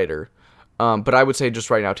favorite writer. But I would say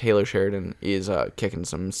just right now, Taylor Sheridan is kicking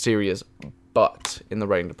some serious butt in the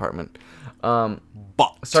writing department.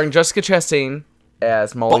 Starring Jessica Chastain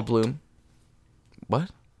as Molly Bloom.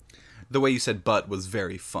 What? The way you said butt was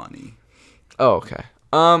very funny. Oh, okay.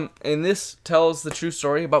 And this tells the true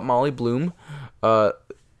story about Molly Bloom,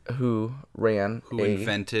 who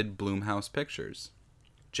invented Blumhouse Pictures.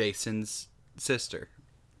 Jason's sister.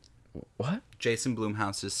 What? Jason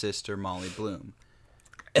Blumhouse's sister, Molly Bloom.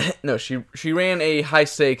 No, she ran a high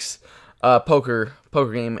stakes poker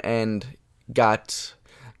game and got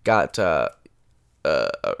on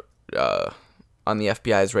the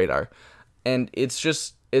FBI's radar. And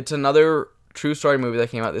it's another true story movie that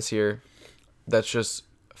came out this year that's just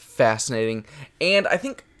fascinating. And I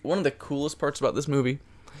think one of the coolest parts about this movie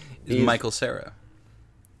is Michael Cera.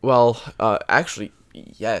 Well, actually,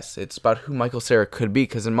 yes, it's about who Michael Cera could be,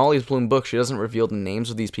 because in Molly's Bloom book, she doesn't reveal the names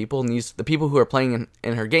of these people, and the people who are playing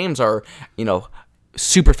in her games are,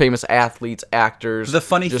 super famous athletes, actors. The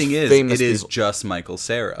funny thing is, it is just Michael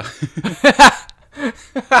Cera.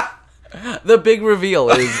 The big reveal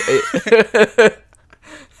is...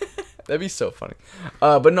 That'd be so funny.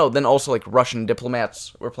 But no, then also, like, Russian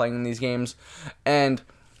diplomats were playing in these games, and...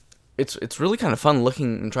 It's really kind of fun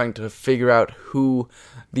looking and trying to figure out who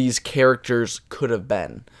these characters could have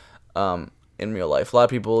been in real life. A lot of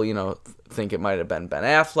people, think it might have been Ben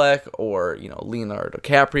Affleck or, Leonardo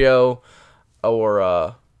DiCaprio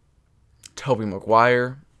or Tobey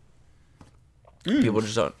Maguire. People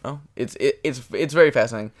just don't know. It's very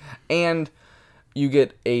fascinating. And you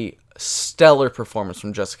get a stellar performance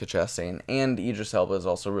from Jessica Chastain, and Idris Elba is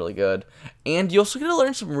also really good. And you also get to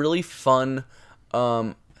learn some really fun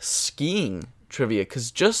skiing trivia, because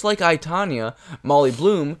just like I, Tonya, Molly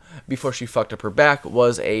Bloom, before she fucked up her back,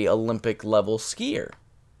 was a Olympic level skier.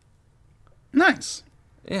 Nice.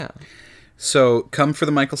 Yeah. So come for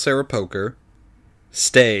the Michael Cera poker,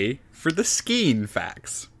 stay for the skiing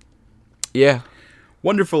facts. Yeah.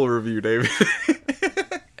 Wonderful review, David.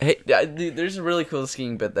 Hey, there's a really cool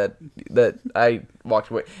skiing bit that I walked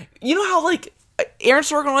away. You know how like Aaron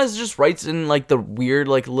Sorkin just writes in like the weird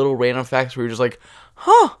like little random facts where you're just like,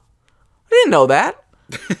 huh, I didn't know that.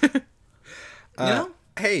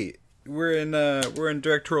 Hey, we're in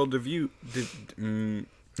directorial devues.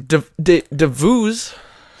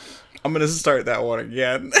 I'm gonna start that one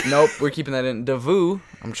again. Nope, we're keeping that in devu.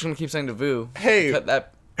 I'm just gonna keep saying devu. Hey, cut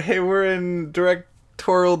that. Hey, we're in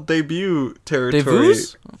directorial debut territory.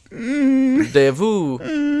 Devus?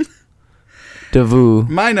 Devu. Davoo.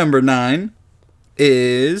 My number 9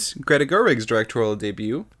 is Greta Gerwig's directorial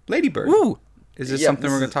debut, Lady Bird. Woo! Is this Yeah, something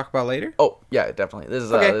this we're going is- to talk about later? Oh, yeah, definitely. This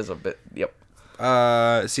is, Okay. this is a bit... Yep.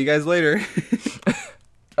 See you guys later.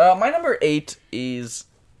 My number 8 is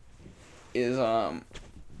a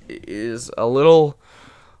little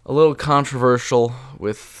controversial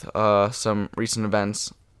with some recent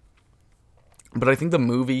events, but I think the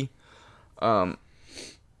movie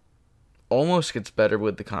almost gets better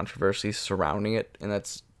with the controversy surrounding it, and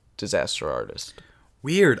that's Disaster Artist.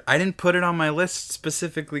 Weird. I didn't put it on my list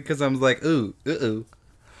specifically because I was like, ooh, uh-oh.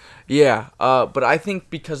 Yeah, but I think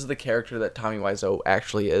because of the character that Tommy Wiseau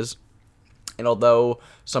actually is, and although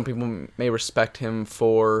some people may respect him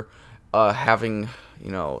for having,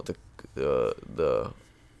 the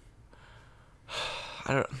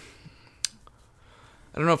I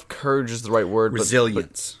don't know if courage is the right word,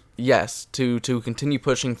 Resilience. but yes, to continue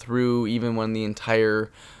pushing through even when the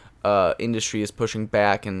entire industry is pushing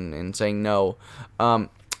back and saying no.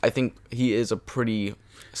 I think he is a pretty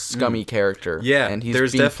scummy character. Yeah, and he's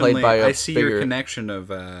there's being definitely. played by a I see bigger... your connection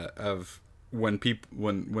of when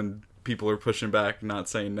people are pushing back, not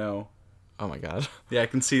saying no. Oh my god. Yeah, I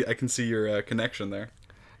can see your connection there.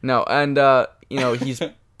 No, and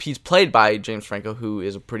he's played by James Franco, who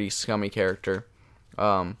is a pretty scummy character.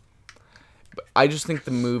 But I just think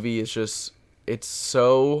the movie is just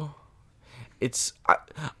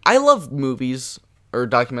I love movies or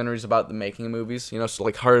documentaries about the making of movies. So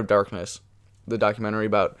like Heart of Darkness, the documentary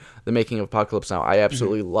about the making of Apocalypse Now, I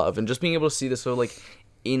absolutely love, and just being able to see this sort of like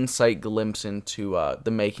insight glimpse into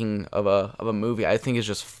the making of a movie, I think is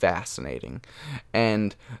just fascinating.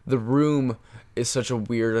 And The Room is such a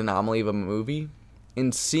weird anomaly of a movie.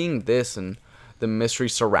 In seeing this and the mystery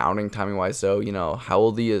surrounding Tommy Wiseau, how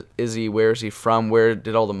old is he? Where is he from? Where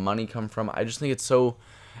did all the money come from? I just think it's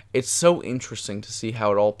so interesting to see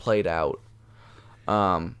how it all played out.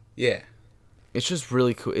 Yeah. It's just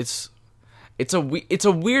really cool. It's a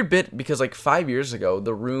weird bit because like 5 years ago,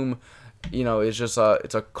 The Room, is just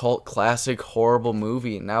it's a cult classic horrible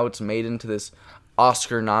movie, and now it's made into this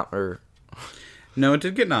Oscar No, it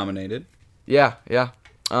did get nominated. yeah.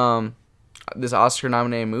 This Oscar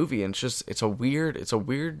nominated movie, and it's a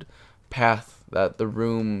weird path that The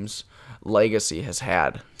Room's legacy has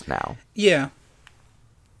had now. Yeah.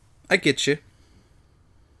 I get you.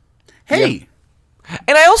 Hey. Yeah.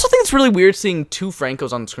 And I also think it's really weird seeing two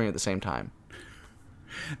Francos on the screen at the same time.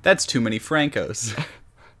 That's too many Francos.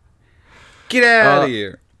 Get out of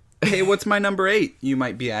here. Hey, what's my number 8? You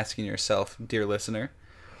might be asking yourself, dear listener.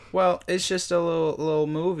 Well, it's just a little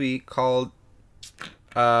movie called...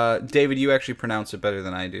 David, you actually pronounce it better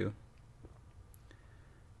than I do.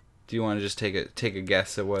 Do you want to just take a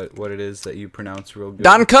guess at what it is that you pronounce real good?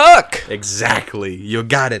 Dunkirk! Exactly. You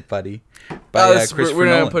got it, buddy. We're Christopher going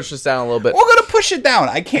to Nolan. push this down a little bit. We're gonna push it down.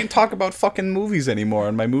 I can't talk about fucking movies anymore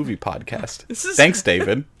on my movie podcast. Thanks,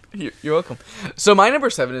 David. You're welcome. So my number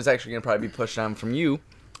 7 is actually going to probably be pushed down from you,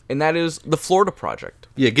 and that is The Florida Project.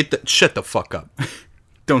 Yeah, shut the fuck up.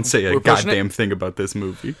 Don't say a We're pushing goddamn thing about this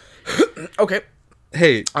movie. Okay.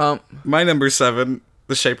 Hey, my number 7,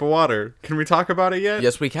 The Shape of Water. Can we talk about it yet?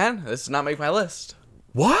 Yes, we can. This does not make my list.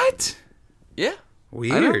 What? Yeah.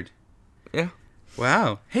 Weird. Yeah.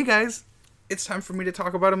 Wow. Hey guys, it's time for me to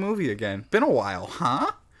talk about a movie again. Been a while,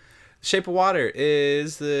 huh? Shape of Water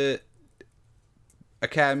is the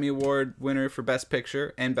Academy Award winner for Best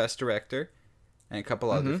Picture and Best Director, and a couple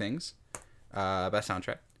other things. Best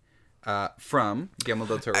soundtrack. From Guillermo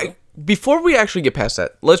del Toro. Before we actually get past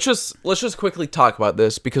that, let's just quickly talk about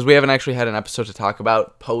this because we haven't actually had an episode to talk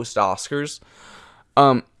about post Oscars.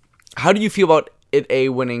 How do you feel about it? A,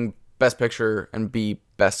 winning Best Picture, and B,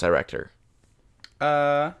 Best Director.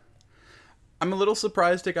 I'm a little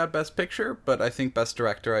surprised it got Best Picture, but I think Best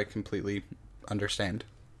Director I completely understand.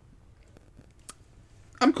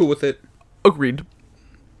 I'm cool with it. Agreed.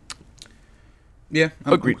 Yeah,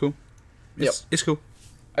 I'm Agreed. cool. It's cool.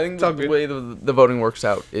 I think all the good. way the voting works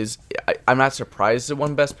out is I'm not surprised it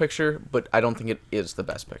won Best Picture, but I don't think it is the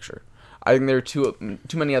Best Picture. I think there are too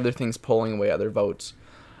many other things pulling away other votes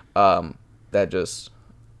that just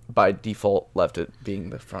by default left it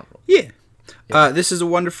being the front row. Yeah. This is a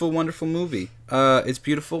wonderful, wonderful movie. It's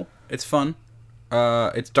beautiful. It's fun.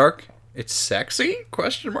 It's dark. It's sexy?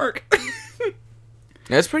 Question mark.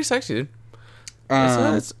 Yeah, it's pretty sexy, dude.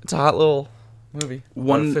 It's a hot little movie.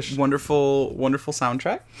 Wonderful, wonderful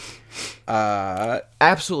soundtrack.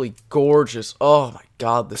 Absolutely gorgeous. Oh my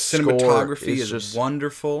god, the Cinematography score is is just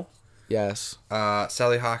wonderful. yes.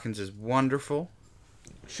 Sally Hawkins is wonderful.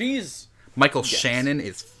 She's Michael Shannon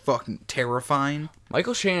is fucking terrifying.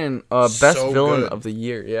 Michael Shannon, best So villain good. of the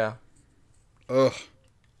year. Yeah. Ugh.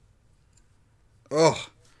 Oh,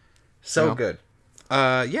 so No. good.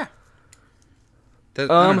 Yeah.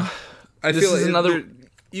 I This feel is another.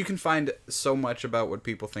 you can find so much about what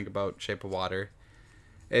people think about Shape of Water.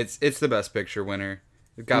 It's the best picture winner.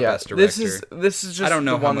 It got best director. This is just. I don't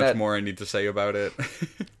know the how one much that, more I need to say about it.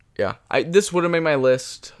 Yeah, this would have made my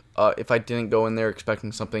list if I didn't go in there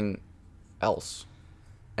expecting something else,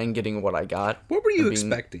 and getting what I got. What were you and being-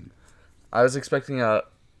 expecting? I was expecting a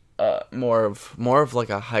more of like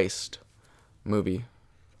a heist movie.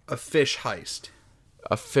 A fish heist.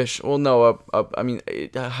 A fish. Well, no. I mean, a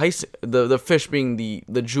heist. The fish being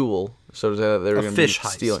the jewel. So that they were A going to fish be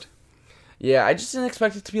heist. stealing. Yeah, I just didn't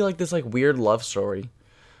expect it to be like this like weird love story.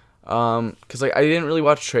 Cause like I didn't really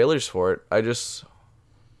watch trailers for it. I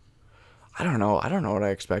don't know. I don't know what I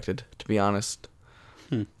expected, to be honest.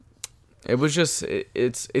 It was just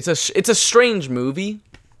it's a strange movie.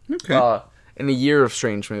 Okay. In a year of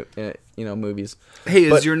strange movies. Hey, is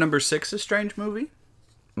but- your number 6 a strange movie?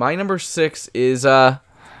 My number 6 is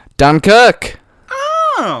Dunkirk.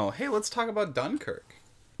 Oh, hey, let's talk about Dunkirk.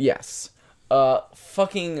 Yes.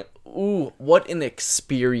 Fucking ooh, what an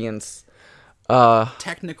experience.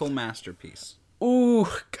 Technical masterpiece. Ooh,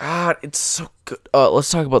 God, it's so good. Let's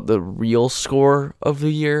talk about the real score of the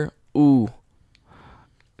year. Ooh.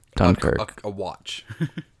 Dunkirk. A watch.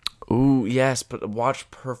 Ooh, yes, but a watch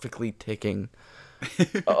perfectly ticking.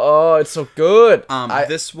 Oh, it's so good.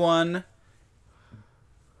 This one,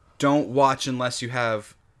 don't watch unless you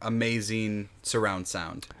have amazing surround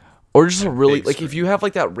sound. Or just a really big like if you have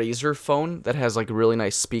like that Razer phone that has like really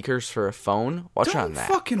nice speakers for a phone, watch it on Don't that.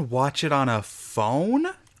 fucking watch it on a phone.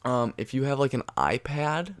 If you have like an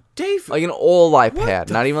iPad, Dave, like an old iPad,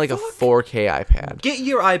 the not even like a fuck? 4K iPad. get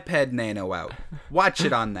your iPad Nano out. Watch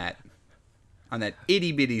it on that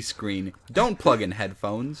itty bitty screen. Don't plug in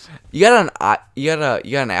headphones. You got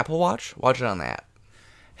an Apple Watch? Watch it on that.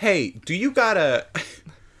 Hey, do you got a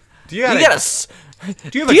Do you got a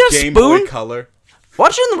Game spoon? Boy Color?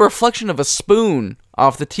 Watch it in the reflection of a spoon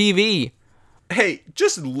off the TV. Hey,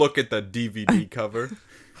 just look at the DVD cover.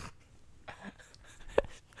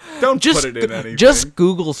 Don't Just put it in anything. just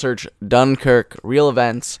Google search Dunkirk real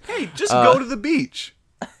events. hey, just go to the beach.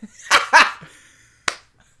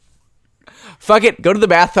 Fuck it, go to the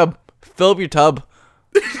bathtub, fill up your tub,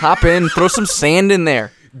 hop in, throw some sand in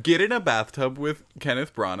there. Get in a bathtub with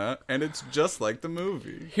Kenneth Branagh, and it's just like the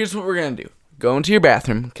movie. Here's what we're gonna do: go into your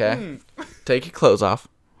bathroom, okay? Take your clothes off.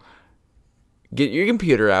 Get your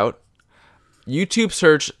computer out. YouTube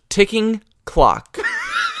search ticking clock.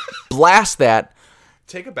 Blast that.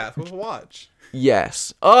 Take a bath with a watch.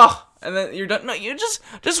 Yes. Oh, and then you're done. No, you just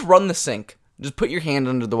run the sink. Just put your hand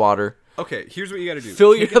under the water. Okay, here's what you gotta do.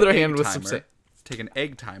 Fill Take your an other egg hand with some timer, sand. Take an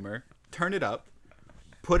egg timer, turn it up,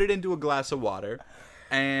 put it into a glass of water,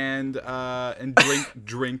 and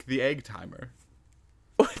drink the egg timer.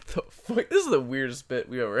 What the fuck? This is the weirdest bit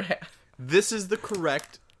we ever had. This is the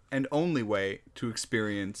correct and only way to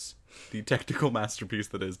experience the technical masterpiece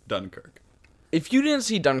that is Dunkirk. If you didn't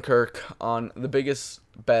see Dunkirk on the biggest,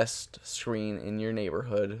 best screen in your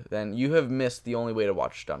neighborhood, then you have missed the only way to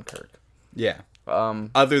watch Dunkirk. Yeah.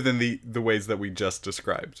 Other than the ways that we just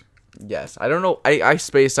described. Yes. I don't know. I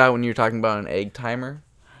spaced out when you were talking about an egg timer.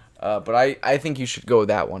 But I think you should go with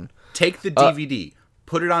that one. Take the DVD,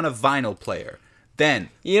 put it on a vinyl player, then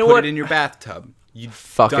You know put what? it in your bathtub.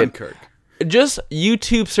 Fuck it. Dunkirk. Just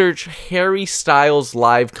YouTube search Harry Styles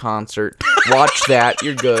live concert. Watch that.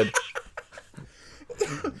 You're good.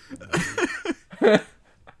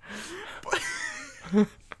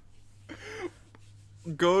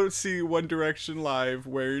 Go see One Direction live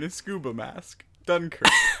wearing a scuba mask. Dunkirk.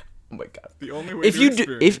 Oh my god. The only way If to you do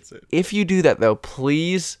experience it. if you do that though,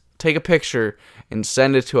 please take a picture and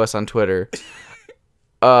send it to us on Twitter.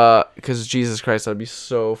 Because Jesus Christ, that'd be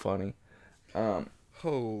so funny.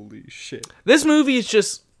 Holy shit. This movie is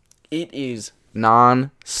just, it is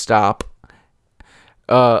non-stop,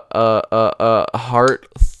 heart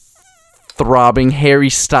throbbing Harry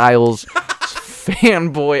Styles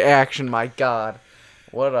fanboy action. My God,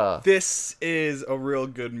 what a This is a real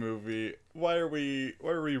good movie. Why are we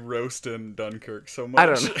roasting Dunkirk so much?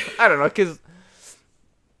 I don't know, because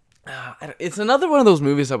it's another one of those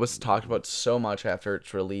movies that was talked about so much after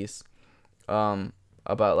its release,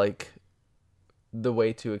 about like the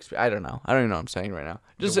way to experience. I don't even know what I'm saying right now.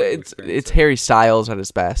 Just way to it's experience it. Harry Styles at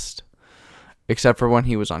his best, except for when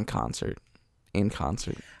he was in concert.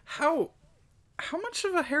 How much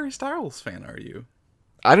of a Harry Styles fan are you?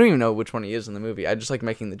 I don't even know which one he is in the movie. I just like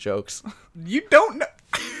making the jokes. You don't know.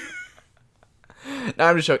 No,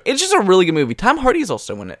 I'm just joking. It's just a really good movie. Tom Hardy's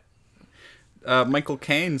also in it. Michael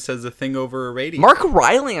Caine says a thing over a radio. Mark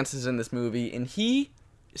Rylance is in this movie, and he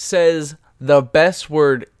says the best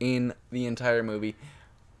word in the entire movie.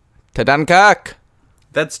 Tadankak.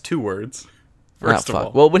 That's 2 words. First of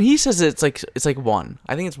all. Well, when he says it, it's like 1.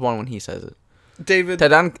 I think it's 1 when he says it. David.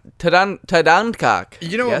 Tadankak.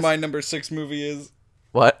 You know what my number 6 movie is?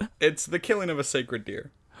 What? It's The Killing of a Sacred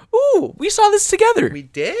Deer. Ooh, we saw this together. We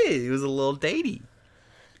did. It was a little datey.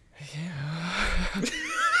 Yeah.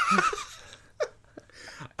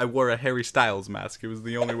 I wore a Harry Styles mask. It was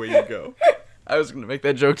the only way you'd go. I was going to make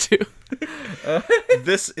that joke too.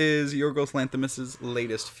 This is Yorgos Lanthimos'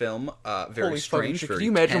 latest film. Very Holy strange. Can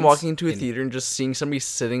you imagine walking into a theater and just seeing somebody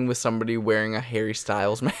sitting with somebody wearing a Harry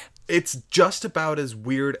Styles mask? It's just about as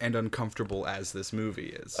weird and uncomfortable as this movie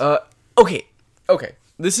is. Okay.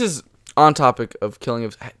 This is on topic of Killing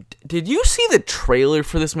of... Did you see the trailer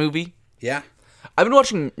for this movie? Yeah. I've been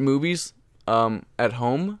watching movies at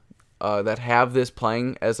home that have this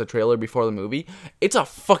playing as a trailer before the movie. It's a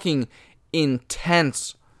fucking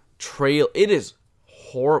intense trail. It is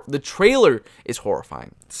the trailer is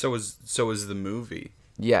horrifying. So is the movie.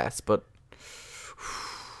 Yes, but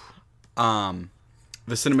the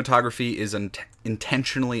cinematography is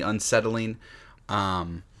intentionally unsettling.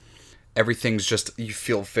 Everything's just, you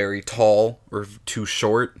feel very tall or too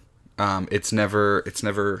short. It's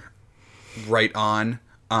never right on.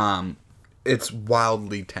 It's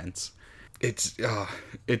wildly tense. It's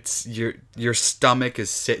your stomach is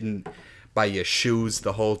sitting by your shoes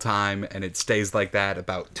the whole time, and it stays like that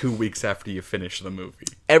about 2 weeks after you finish the movie.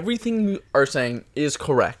 Everything you are saying is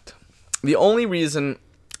correct. The only reason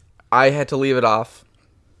I had to leave it off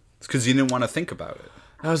is because you didn't want to think about it.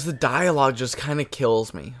 was the dialogue just kind of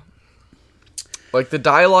kills me. Like, the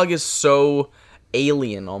dialogue is so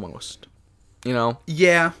alien almost. You know?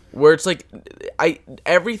 Yeah. Where it's like,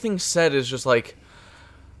 everything said is just like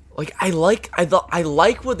I like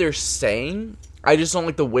what they're saying. I just don't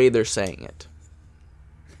like the way they're saying it.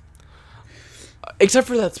 Except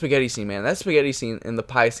for that spaghetti scene, man. That spaghetti scene and the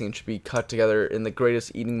pie scene should be cut together in the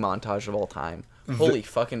greatest eating montage of all time. Holy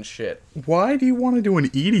fucking shit. Why do you want to do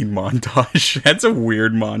an eating montage? That's a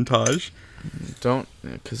weird montage. Don't,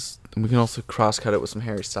 because we can also cross-cut it with some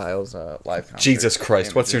Harry Styles live concert. Jesus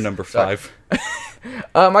Christ, what's your number 5?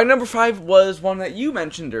 My number 5 was one that you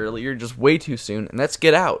mentioned earlier, just way too soon, and that's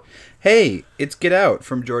Get Out. Hey, it's Get Out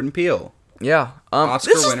from Jordan Peele. Yeah.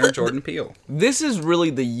 Oscar winner Jordan Peele. This is really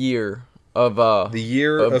the year of... the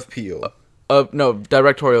year of Peele. No,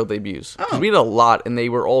 directorial debuts. Because we had a lot, and they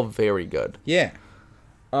were all very good. Yeah.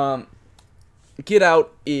 Get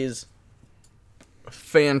Out is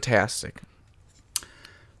fantastic.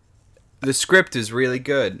 The script is really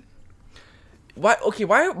good. Why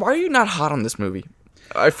are you not hot on this movie?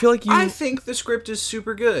 I feel like you... I think the script is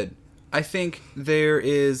super good. I think there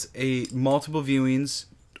is multiple viewings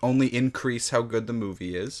only increase how good the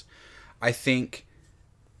movie is. I think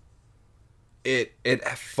it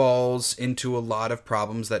falls into a lot of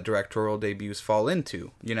problems that directorial debuts fall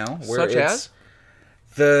into, you know? Such as?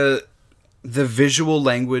 The visual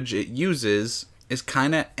language it uses is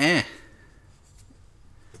kind of eh.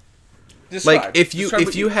 Like if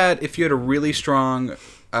you had a really strong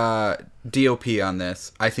DOP on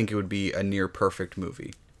this, I think it would be a near perfect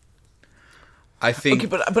movie. I think. Okay,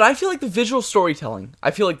 but I feel like the visual storytelling,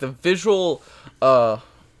 I feel like the visual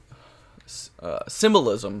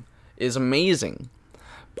symbolism is amazing.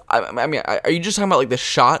 I mean, are you just talking about like the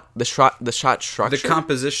shot structure? The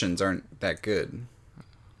compositions aren't that good.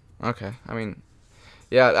 Okay, I mean,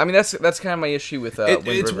 yeah, I mean that's kind of my issue with.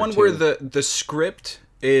 It's one where the script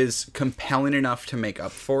is compelling enough to make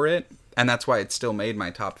up for it, and that's why it still made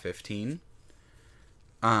my top 15.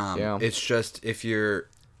 Yeah. It's just if you're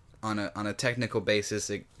on a technical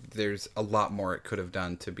basis, there's a lot more it could have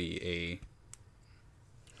done to be a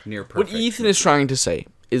near perfect. What Ethan is trying to say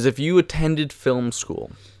is if you attended film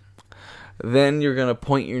school, then you're gonna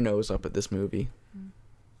point your nose up at this movie.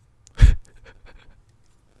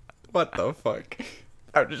 What the fuck?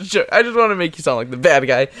 I just want to make you sound like the bad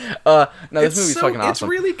guy. No, this movie's fucking awesome. It's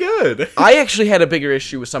really good. I actually had a bigger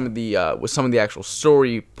issue with some of the actual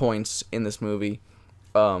story points in this movie,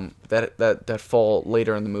 that fall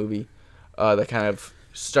later in the movie, that kind of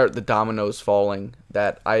start the dominoes falling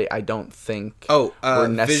that I don't think were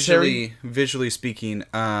necessary. Visually speaking,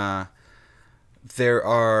 there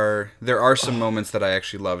are some moments that I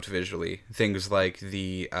actually loved visually. Things like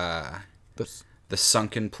the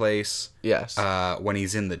sunken place. Yes. When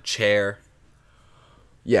he's in the chair.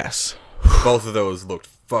 Yes. Both of those looked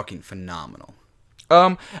fucking phenomenal.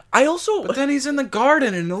 I also... But then he's in the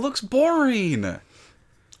garden and it looks boring. It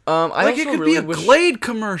could be a Glade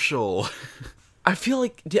commercial. I feel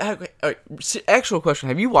like... Actual question.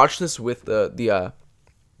 Have you watched this with the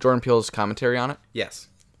Jordan Peele's commentary on it? Yes.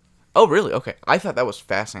 Oh, really? Okay. I thought that was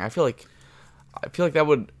fascinating. I feel like that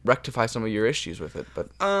would rectify some of your issues with it, but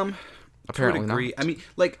apparently I would agree. not. I mean,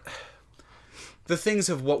 like the things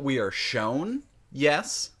of what we are shown,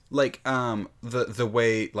 yes. Like the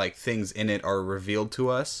way like things in it are revealed to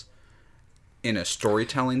us in a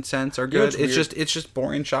storytelling sense are You know good. what's weird? It's just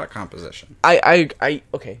boring shot composition.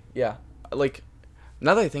 Okay, yeah. Like,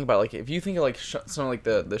 now that I think about it, like, if you think of, like, some of, like,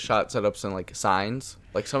 the shot setups and, like, signs,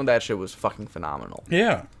 like, some of that shit was fucking phenomenal.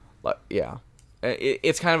 Yeah. Like, yeah.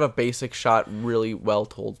 It's kind of a basic shot, really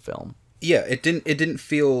well-told film. Yeah, it didn't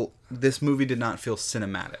feel, this movie did not feel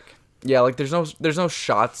cinematic. Yeah, like, there's no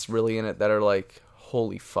shots really in it that are, like,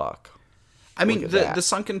 holy fuck. I mean, Look at that. the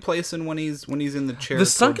sunken place and when he's in the chair. The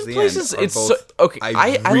sunken towards place the is end are it's both, so, okay.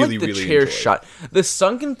 I really, like the really chair enjoyed. shot. The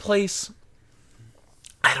sunken place,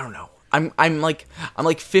 I don't know. I'm like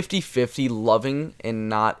 50-50 loving and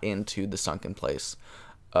not into the sunken place.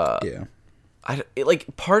 Yeah.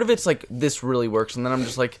 Like part of it's like this really works, and then I'm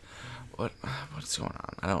just like, what's going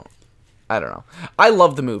on? I don't know. I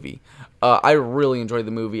love the movie. I really enjoyed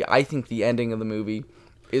the movie. I think the ending of the movie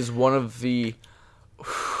is one of the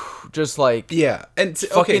just like Yeah, and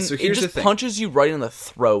fucking. okay, so here's it the just thing. punches you right in the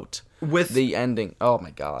throat With- the ending. Oh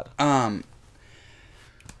my god.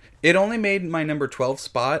 It only made my number 12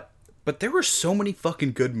 spot, but there were so many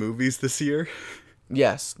fucking good movies this year.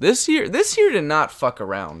 Yes, this year did not fuck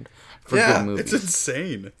around for good movies. it's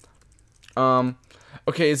insane.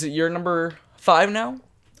 Okay, is it your number 5 now?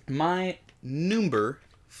 My number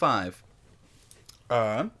 5.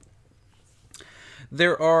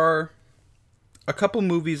 There are a couple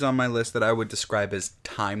movies on my list that I would describe as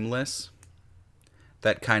timeless.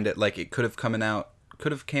 That kind of like it could have came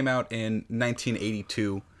out in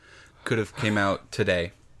 1982, could have came out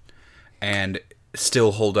today, and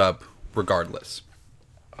still hold up regardless.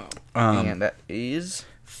 And that is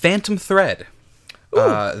Phantom Thread,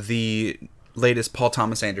 the latest Paul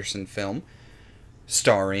Thomas Anderson film,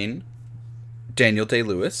 starring Daniel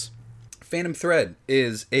Day-Lewis. Phantom Thread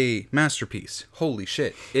is a masterpiece. Holy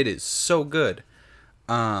shit, it is so good.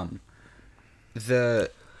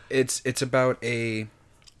 It's about a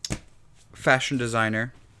fashion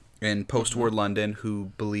designer in post-war London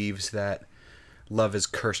who believes that love is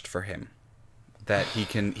cursed for him, that he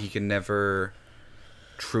can never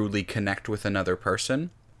truly connect with another person,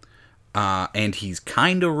 and he's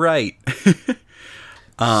kind of right.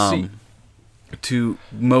 To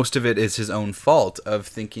most of it is his own fault of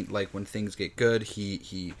thinking like when things get good,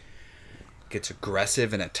 he gets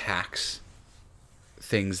aggressive and attacks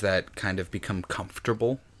things that kind of become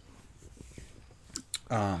comfortable.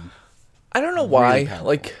 I don't know why. Really powerful.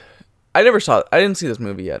 Like, I never saw it. I didn't see this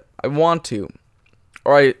movie yet. I want to,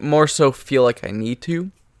 or I more so feel like I need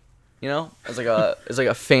to. You know, as like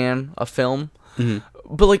a fan of film.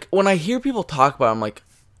 Mm-hmm. But like when I hear people talk about it, I'm like,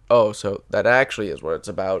 oh, so that actually is what it's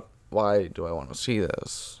about. Why do I want to see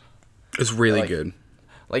this? It's really Like- good.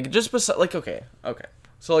 Like just beside, like okay.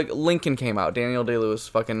 So like Lincoln came out. Daniel Day-Lewis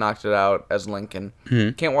fucking knocked it out as Lincoln.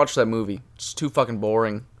 Can't watch that movie. It's too fucking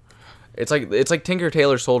boring. It's like Tinker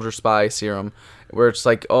Tailor Soldier Spy Serum, where it's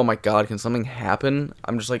like, oh my god, can something happen?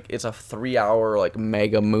 I'm just like, it's a 3-hour like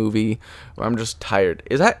mega movie where I'm just tired.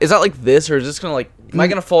 Is that like this, or is this gonna like, am I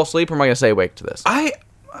gonna fall asleep or am I gonna stay awake to this? I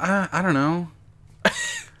don't know.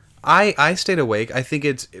 I stayed awake. I think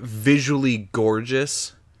it's visually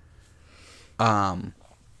gorgeous.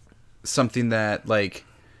 Something that like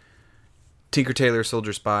Tinker Tailor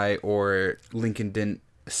Soldier Spy or Lincoln didn't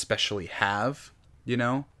especially have, you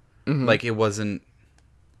know? Like it wasn't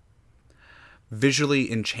visually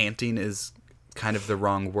enchanting is kind of the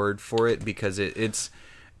wrong word for it because it's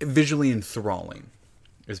visually enthralling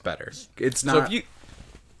is better. It's not So if you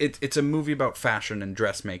it's a movie about fashion and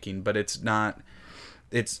dressmaking, but it's not.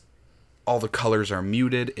 It's all the colors are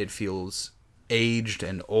muted. It feels aged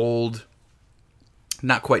and old,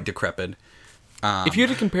 not quite decrepit. if you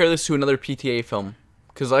had to compare this to another PTA film,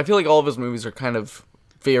 because I feel like all of his movies are kind of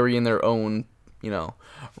very in their own,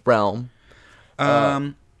 realm.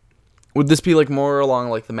 Would this be like more along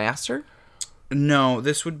like The Master? No,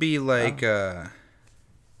 this would be like There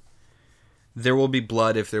Will Be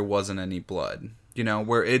Blood if there wasn't any blood. You know,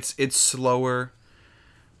 where it's slower,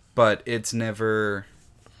 but it's never.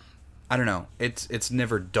 I don't know. It's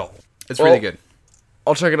never dull. It's really good.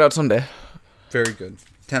 I'll check it out someday. Very good.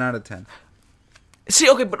 10 out of 10. See,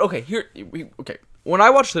 okay. When I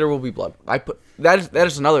watch There Will Be Blood, I put that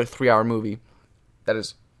is another 3-hour movie, that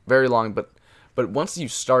is very long. But once you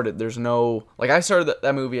start it, there's no like I started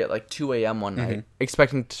that movie at like 2 a.m. one night,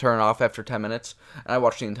 expecting to turn it off after 10 minutes, and I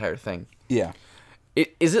watched the entire thing. Yeah.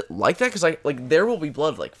 Is it like that? Because like There Will Be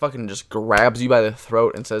Blood like fucking just grabs you by the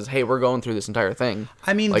throat and says, "Hey, we're going through this entire thing."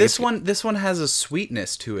 I mean, Like, this one has a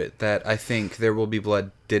sweetness to it that I think There Will Be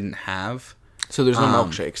Blood didn't have. So there's no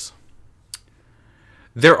milkshakes.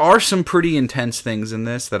 There are some pretty intense things in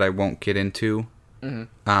this that I won't get into.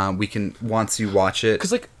 We can, once you watch it,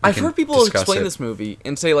 Because like we I've can heard people discuss explain it. this movie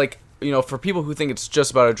and say like, for people who think it's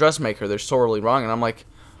just about a dressmaker, they're sorely wrong. And I'm like,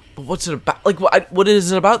 but what's it about? Like what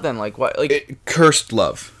is it about then? Like what? Like Cursed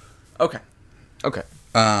love. okay.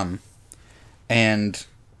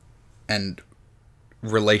 And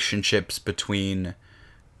relationships between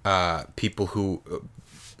people who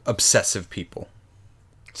obsessive people.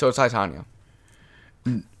 So it's Titania.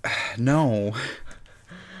 No.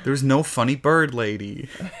 There's no funny bird lady.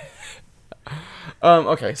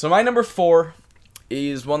 Okay, so my number 4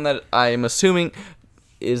 is one that I'm assuming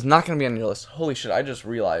is not going to be on your list. Holy shit, I just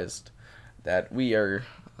realized that we are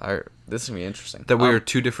this is going to be interesting. That we are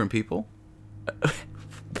two different people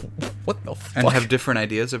What the fuck? and have different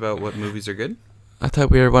ideas about what movies are good. I thought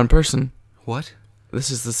we were one person. What? This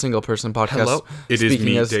is the single person podcast. Hello? It is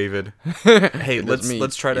me, as- David. Hey, It is let's me.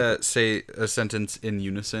 try to say a sentence in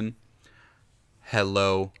unison.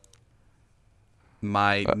 Hello.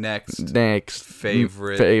 My next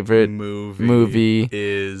favorite movie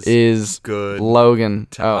is good. Logan.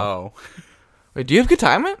 Oh. Wait, do you have Good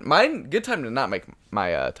Time? Mine, Good Time did not make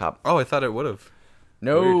my top. Oh, I thought it would have.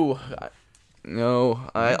 No,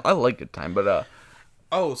 I like Good Time, but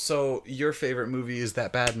Oh, so your favorite movie is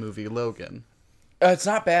that bad movie, Logan. it's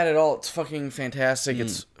not bad at all. It's fucking fantastic.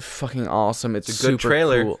 It's fucking awesome. It's It's a good super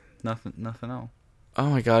trailer. cool. Nothing else. Oh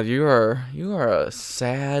my god, you are a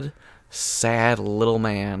sad little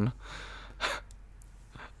man.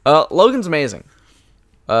 Logan's amazing.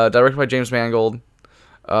 Directed by James Mangold,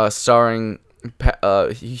 starring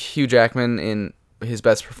Hugh Jackman in his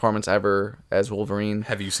best performance ever as Wolverine.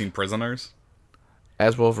 Have you seen Prisoners?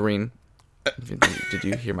 As Wolverine. Did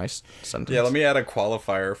you hear my sentence? Yeah, let me add a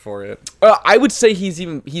qualifier for it. I would say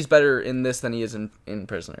he's better in this than he is in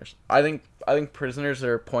Prisoners. I think Prisoners,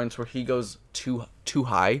 there are points where he goes too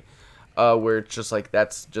high, where it's just like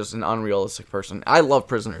that's just an unrealistic person. I love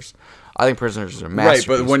Prisoners. I think Prisoners is a masterpiece.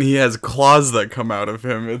 Right, but when he has claws that come out of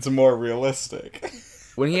him, it's more realistic.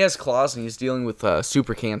 When he has claws and he's dealing with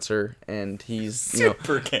super cancer and he's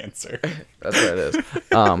Super cancer. that's what it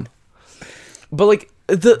is. But like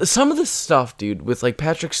some of the stuff, dude, with like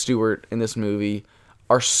Patrick Stewart in this movie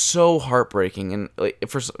are so heartbreaking, and like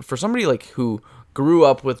for somebody like who grew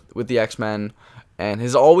up with the X-Men and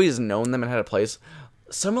has always known them and had a place,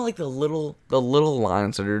 some of like the little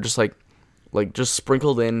lines that are just like just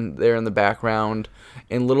sprinkled in there in the background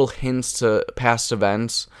and little hints to past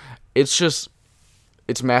events.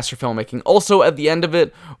 It's master filmmaking. Also, at the end of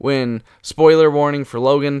it, when, spoiler warning for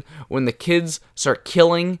Logan, when the kids start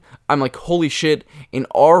killing, I'm like, holy shit, an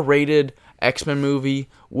R-rated X-Men movie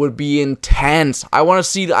would be intense. I want to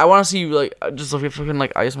see like just like fucking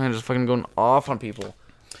like Iceman just fucking going off on people.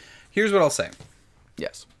 Here's what I'll say.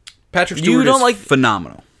 Yes. Patrick Stewart is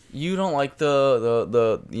phenomenal. You don't like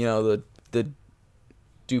the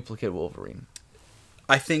duplicate Wolverine.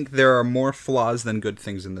 I think there are more flaws than good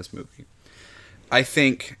things in this movie. I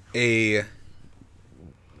think a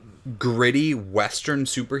gritty Western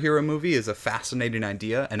superhero movie is a fascinating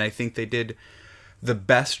idea, and I think they did the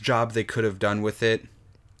best job they could have done with it,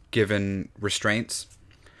 given restraints.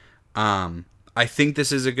 I think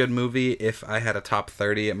this is a good movie. If I had a top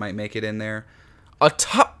 30, it might make it in there.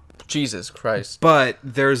 Jesus Christ. But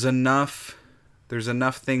there's enough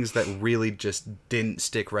things that really just didn't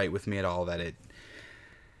stick right with me at all that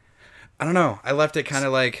I don't know. I left it kind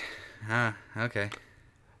of like, okay.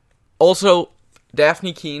 Also,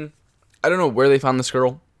 Daphne Keane, I don't know where they found this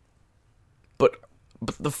girl, but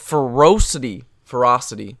the ferocity,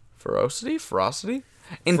 intensity, Frosty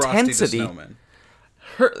the Snowman.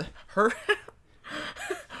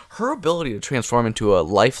 her ability to transform into a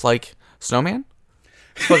lifelike snowman,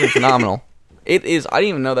 is fucking phenomenal. It is. I didn't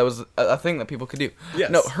even know that was a thing that people could do.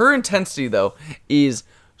 Yes. No, her intensity though is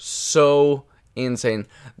so insane.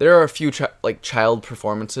 There are a few child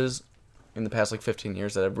performances in the past 15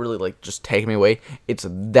 years that have really just taken me away. It's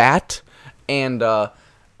that and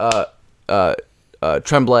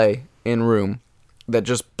Tremblay in Room that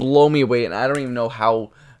just blow me away, and I don't even know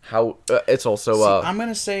how it's also I'm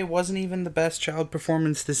gonna say it wasn't even the best child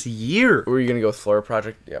performance this year. were you gonna go with Florida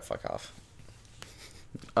Project? Yeah, fuck off.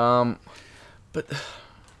 But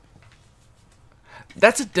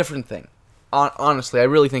that's a different thing. Honestly, I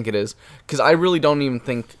really think it is, because I really don't even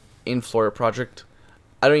think in Florida Project,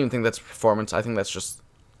 I don't even think that's a performance. I think that's just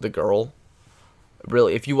the girl.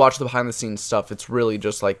 really, if you watch the behind the scenes stuff, it's really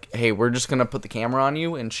just like, hey, we're just gonna put the camera on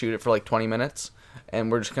you and shoot it for like 20 minutes,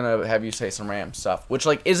 and we're just gonna have you say some random stuff, which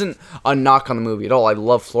like isn't a knock on the movie at all. I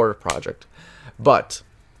love Florida Project, but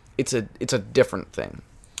it's a different thing.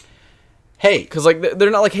 Hey, Because like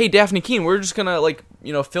they're not like, hey, Daphne Keene, we're just gonna like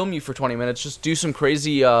film you for 20 minutes, just do some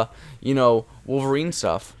crazy Wolverine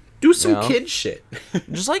stuff, do some know? kid shit.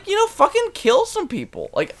 just like fucking kill some people,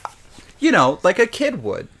 like. Like a kid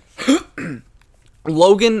would.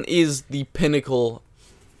 Logan is the pinnacle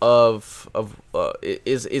of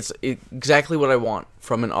is exactly what I want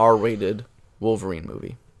from an R-rated Wolverine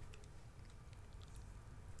movie.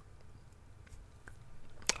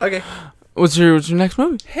 Okay. What's your next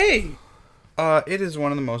movie? Hey, it is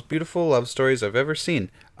one of the most beautiful love stories I've ever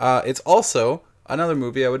seen. It's also another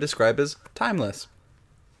movie I would describe as timeless.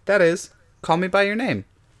 That is, Call Me by Your Name.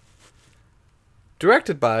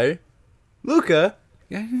 Directed by Luca.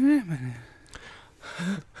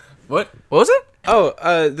 What was it? Oh,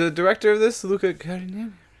 the director of this, Luca.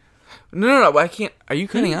 No. I can't. Are you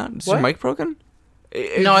cutting out? Is your What? mic broken?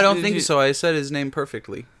 No, I don't think so. I said his name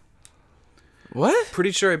perfectly. What? Pretty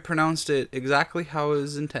sure I pronounced it exactly how it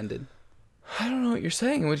was intended. I don't know what you're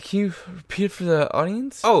saying. Can you repeat it for the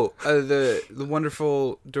audience? Oh, the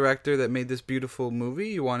wonderful director that made this beautiful movie.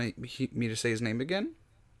 You want me to say his name again?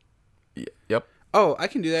 Yep. Oh, I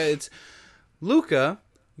can do that. It's Luca.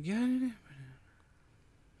 Get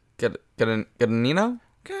a Nino?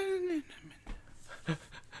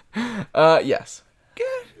 Yes.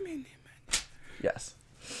 Yes.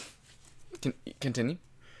 Continue.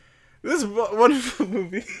 This is a wonderful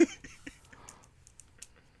movie.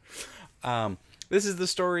 This is the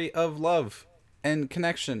story of love and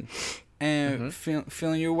connection and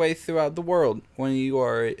feeling your way throughout the world when you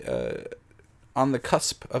are on the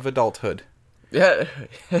cusp of adulthood. Yeah.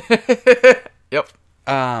 Yep.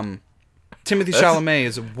 Timothy Chalamet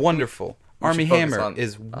is wonderful. Armie focus Hammer on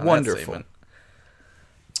is that wonderful.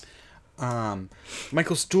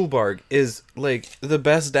 Michael Stuhlbarg is like the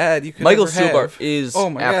best dad you could Michael ever have. Stuhlbarg is oh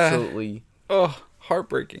my absolutely. God. Oh,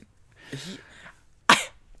 heartbreaking.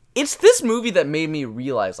 It's this movie that made me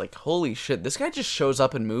realize, like, holy shit, this guy just shows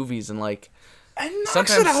up in movies and like, And knocks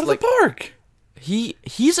sometimes, it out of like, the park.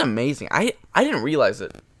 he's amazing. I didn't realize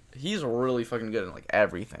it. He's really fucking good in like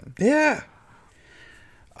everything. Yeah.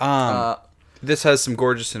 This has some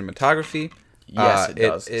gorgeous cinematography. Yes, it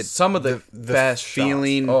does. Some of the best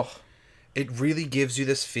feeling. shots. Oh. It really gives you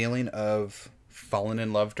this feeling of falling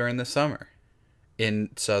in love during the summer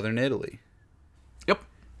in southern Italy. Yep.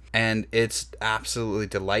 And it's absolutely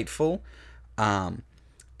delightful.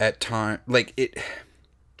 At time, like it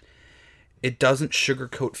doesn't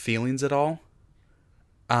sugarcoat feelings at all.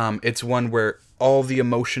 It's one where all the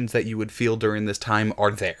emotions that you would feel during this time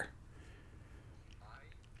are there.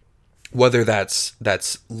 Whether that's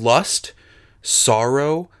lust,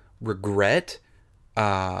 sorrow, regret,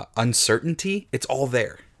 uncertainty, it's all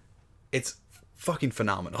there. It's fucking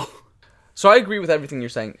phenomenal. So I agree with everything you're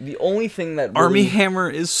saying. The only thing that really... Armie Hammer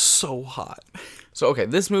is so hot. So okay,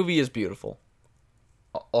 this movie is beautiful.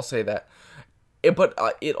 I'll say that. But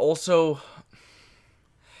it also...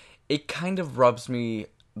 It kind of rubs me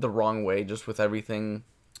the wrong way just with everything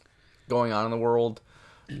going on in the world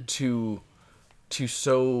to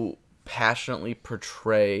so passionately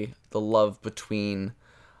portray the love between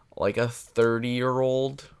like a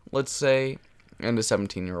 30-year-old, let's say, and a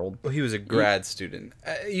 17-year-old. Well, he was a grad student.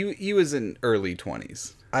 He was in early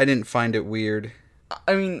 20s. I didn't find it weird.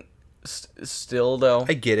 I mean, still though.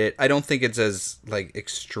 I get it. I don't think it's as like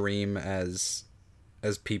extreme as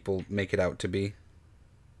people make it out to be.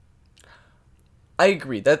 I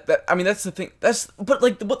agree. That I mean, that's the thing. But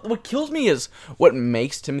like what kills me is what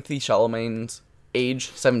makes Timothy Chalamet's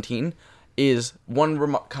age 17 is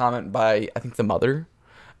one comment by I think the mother,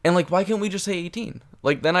 and like why can't we just say 18?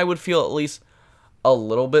 Like then I would feel at least a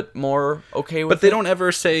little bit more okay with it. But they don't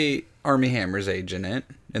ever say Armie Hammer's age in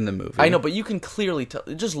the movie. I know, but you can clearly tell.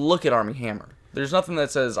 Just look at Armie Hammer. There's nothing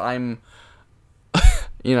that says I'm,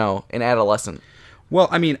 an adolescent. Well,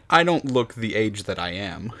 I mean, I don't look the age that I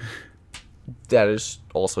am. That is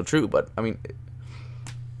also true, but I mean,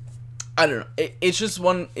 I don't know. It's just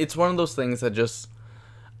it's one of those things that just,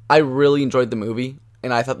 I really enjoyed the movie,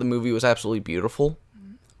 and I thought the movie was absolutely beautiful.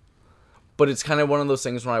 But it's kind of one of those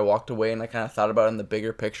things when I walked away and I kind of thought about it in the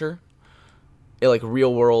bigger picture, like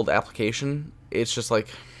real world application. It's just like,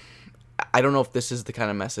 I don't know if this is the kind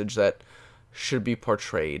of message that should be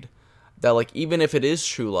portrayed. That like even if it is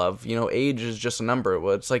true love, age is just a number.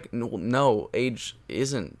 Well, it's like no, age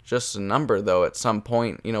isn't just a number though. At some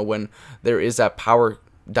point, when there is that power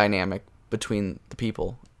dynamic between the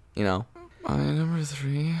people, My number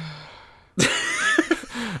 3.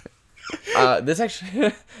 This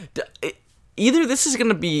actually, either this is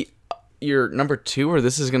gonna be your number 2 or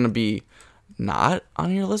this is gonna be not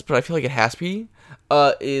on your list, but I feel like it has to be.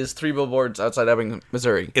 Is Three Billboards Outside Ebbing,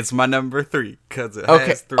 Missouri? It's my number 3 because it Okay.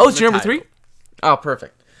 has 3 Oh, in it's the your number title. 3. Oh,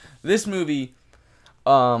 perfect. This movie,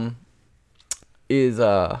 is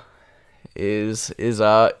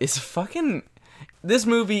fucking. This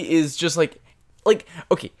movie is just like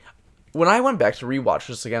okay. When I went back to rewatch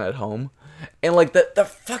this again at home, and like the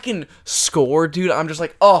fucking score, dude, I'm just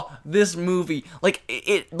like, oh, this movie, like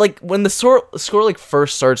it like when the score like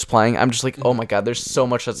first starts playing, I'm just like, oh my god, there's so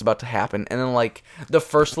much that's about to happen, and then like the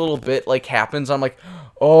first little bit like happens, I'm like,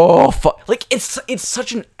 oh fuck, like it's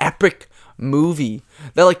such an epic movie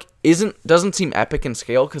that like doesn't seem epic in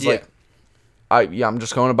scale because like I'm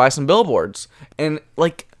just going to buy some billboards, and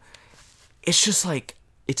like it's just like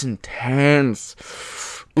it's intense.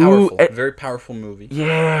 Powerful, Ooh, very powerful movie.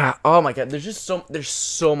 yeah. Oh my god. There's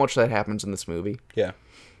so much that happens in this movie. Yeah.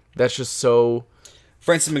 That's just so.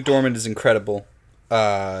 Frances McDormand is incredible.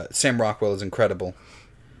 Sam Rockwell is incredible.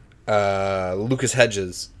 Lucas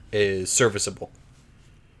Hedges is serviceable.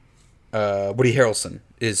 Woody Harrelson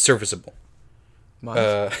is serviceable.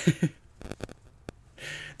 What?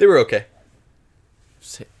 They were okay.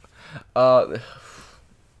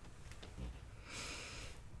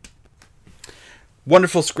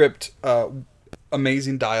 Wonderful script.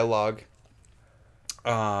 Amazing dialogue.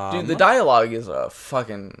 Dude, the dialogue is a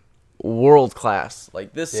fucking world class.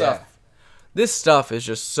 Like this stuff. This stuff is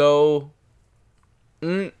just so.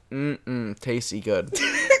 Tasty good.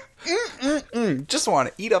 Just want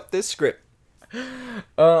to eat up this script.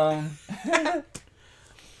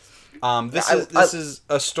 This is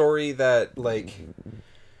a story that like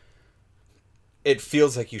it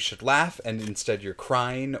feels like you should laugh and instead you're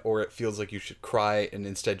crying, or it feels like you should cry and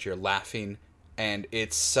instead you're laughing, and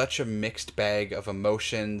it's such a mixed bag of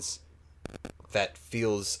emotions that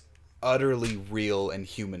feels utterly real and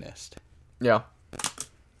humanist. Yeah.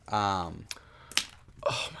 Oh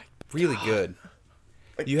my, really good.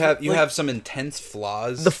 You have some intense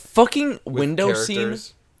flaws. The fucking window scene.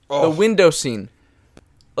 characters. The window scene.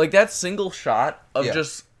 Like that single shot of Yeah.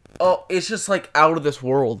 just it's just like out of this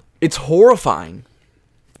world. It's horrifying.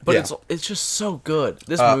 But Yeah. it's just so good.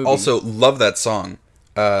 This movie. Also, love that song.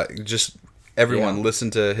 Just everyone Yeah. listen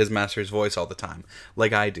to his master's voice all the time,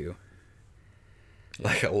 like I do.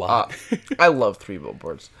 Like a lot. I love Three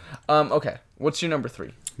Billboards. Okay. What's your number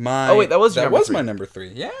 3? Oh wait, that was your number 3. my number 3.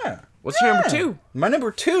 Yeah. What's your number 2? My number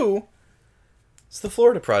 2 is The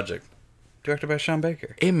Florida Project, directed by Sean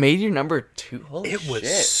Baker. It made your number 2. Holy It was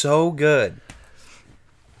shit. so good.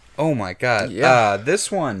 Oh my god. Yeah.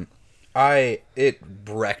 This one, it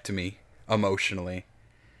wrecked me emotionally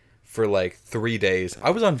for like 3 days. I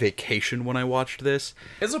was on vacation when I watched this.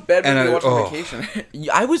 It's a bad movie to watch on oh. vacation.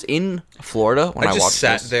 I was in Florida when I I just watched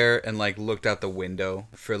sat this. there and like looked out the window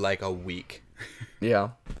for like a week. Yeah.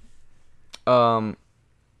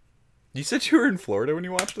 You said you were in Florida when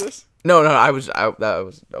you watched this? No, that was a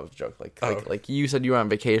joke. Oh. Like you said you were on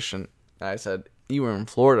vacation, and I said you were in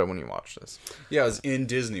Florida when you watched this. Yeah, I was in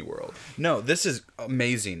Disney World. No, this is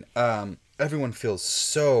amazing. Everyone feels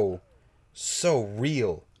so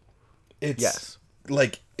real. It's Yes.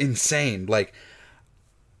 like insane. Like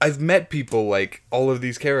I've met people like all of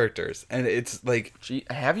these characters, and it's like Gee,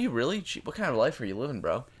 have you really? Gee, what kind of life are you living,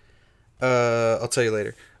 bro? I'll tell you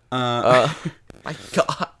later. My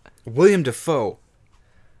God. William Dafoe.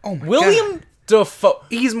 Oh my god. William Dafoe.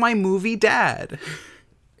 He's my movie dad.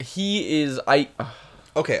 He is.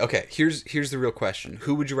 Okay. Here's the real question.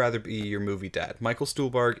 Who would you rather be your movie dad? Michael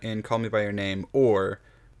Stuhlbarg in Call Me by Your Name or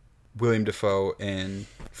William Dafoe in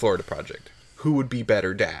Florida Project? Who would be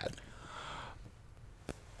better dad?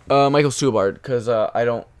 Michael Stuhlbarg,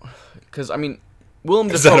 because I mean, Willem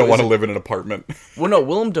Because Dafoe. I don't want to live in an apartment. Well, no,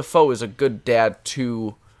 Willem Dafoe is a good dad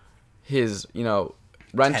to his,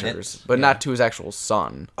 renters, Tenants, but yeah. not to his actual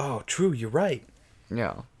son. Oh, true. You're right.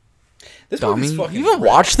 Yeah. This Dummy. movie's fucking You even rad.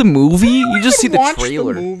 watched the movie? You just see the Watch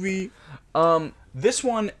trailer. The movie. This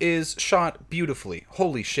one is shot beautifully.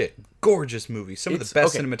 Holy shit. Gorgeous movie. Some of It's- the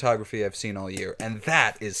best okay. cinematography I've seen all year. And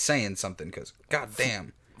that is saying something because,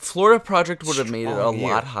 goddamn. Florida Project would have made it a Strong year.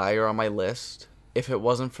 lot higher on my list if it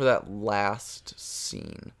wasn't for that last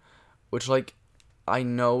scene, which I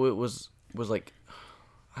know it was like,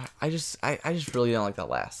 I just really didn't like that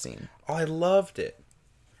last scene. Oh, I loved it.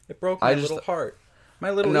 It broke my I just- little heart. My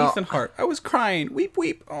little No, Ethan heart. I was crying. Weep,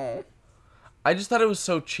 weep. Oh. I just thought it was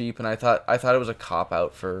so cheap, and I thought it was a cop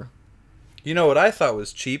out for. You know what I thought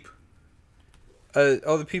was cheap?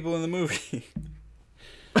 All the people in the movie.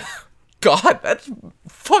 God, that's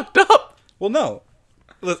fucked up. Well, no.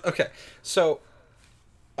 Okay. So,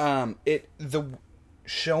 The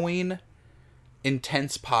showing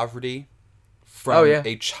intense poverty from Oh, yeah.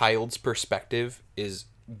 a child's perspective is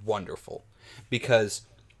wonderful, because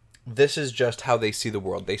this is just how they see the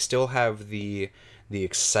world. They still have the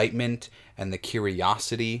excitement and the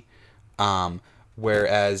curiosity,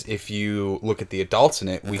 whereas if you look at the adults in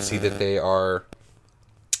it, we see that they are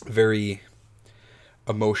very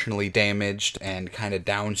emotionally damaged and kind of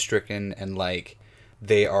down-stricken, and like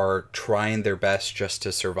they are trying their best just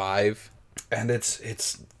to survive. And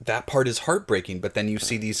it's that part is heartbreaking, but then you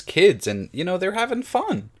see these kids and they're having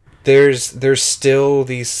fun. There's still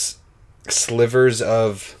these slivers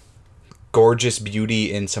of gorgeous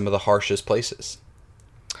beauty in some of the harshest places.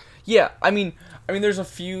 Yeah, I mean there's a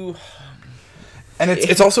few. And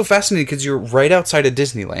it's also fascinating because you're right outside of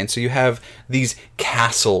Disneyland, so you have these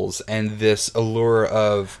castles and this allure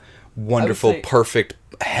of wonderful, perfect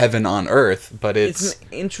heaven on earth. But it's an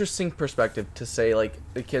interesting perspective to say, like,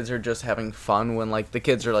 the kids are just having fun when, like, the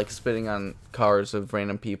kids are, like, spitting on cars of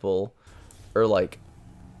random people, or, like,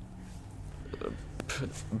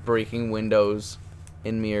 breaking windows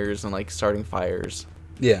in mirrors and, like, starting fires.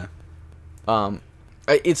 Yeah.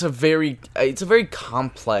 It's a very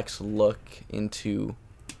complex look into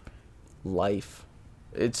life.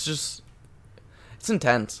 It's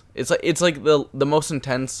intense. It's like the most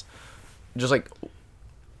intense. Just like,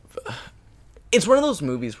 it's one of those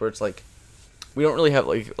movies where it's like, we don't really have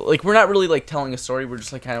like we're not really like telling a story. We're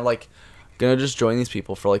just like kind of like gonna just join these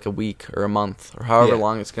people for like a week or a month or however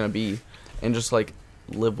long it's gonna be, and just like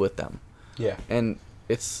live with them. Yeah. And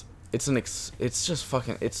it's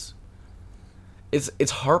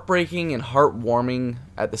heartbreaking and heartwarming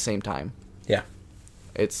at the same time. Yeah.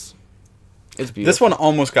 It's beautiful. This one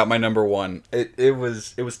almost got my number one. It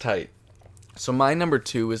was tight. So my number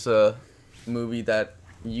 2 is a movie that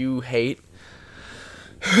you hate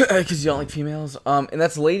because you don't like females. And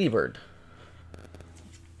that's Lady Bird.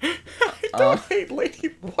 I don't hate Lady.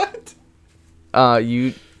 What?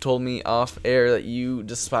 You told me off air that you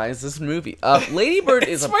despise this movie. Lady Bird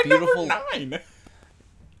is a beautiful. Number 9.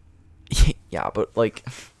 Yeah, but like,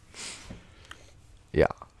 yeah.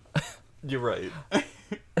 You're right.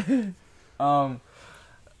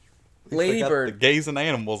 Lady Bird. The gays and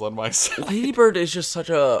animals on my side. Lady Bird is just such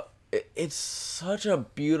a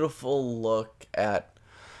beautiful look at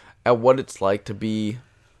what it's like to be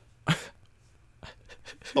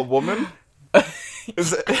a woman.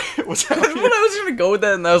 Was that I was gonna go with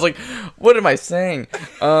that, and I was like, "What am I saying?"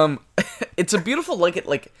 It's a beautiful look at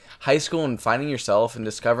like high school and finding yourself and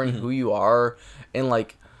discovering who you are, and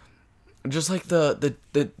like just like the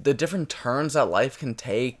different turns that life can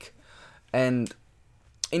take, and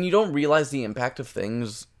you don't realize the impact of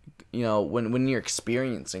things, when you're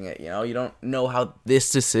experiencing it. You don't know how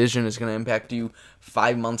this decision is gonna impact you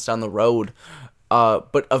 5 months down the road.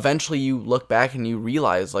 But eventually you look back and you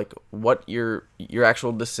realize like what your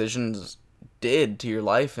actual decisions did to your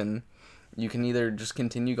life, and you can either just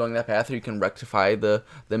continue going that path or you can rectify the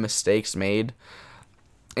mistakes made.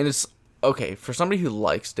 And it's okay for somebody who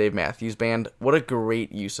likes Dave Matthews Band. What a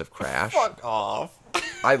great use of Crash. Fuck off.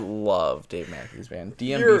 I love Dave Matthews Band.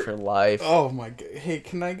 DMB for life. Oh my god. Hey,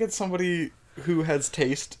 can I get somebody who has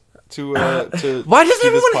taste to Why does do this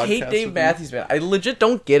everyone hate podcast Dave with me? Matthews Band? I legit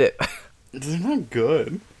don't get it. They're not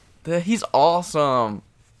good. He's awesome.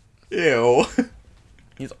 Ew.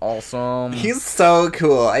 He's awesome. He's so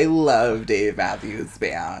cool. I love Dave Matthews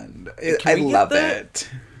Band. I love it.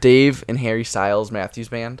 Dave and Harry Styles Matthews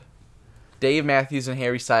Band. Dave Matthews and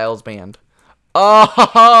Harry Styles Band.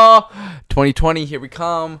 Oh, 2020, here we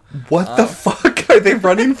come. What the fuck? Are they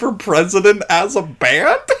running for president as a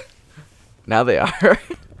band? Now they are.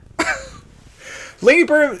 Lady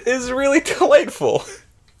Bird is really delightful.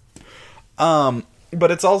 But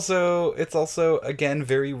it's also again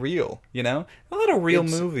very real, A lot of real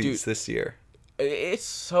movies this year. It's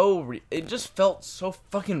so it just felt so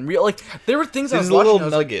fucking real. Like there were things I was There's watching.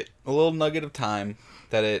 a little nugget of time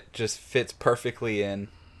that it just fits perfectly in,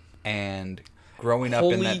 and growing up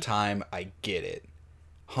in that time, I get it.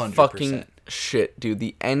 100%. Fucking shit, dude.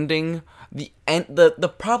 The ending,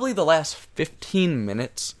 the probably the last 15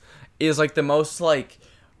 minutes is like the most like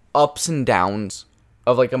ups and downs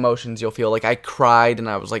of like emotions you'll feel. Like I cried and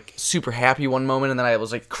I was like super happy one moment, and then I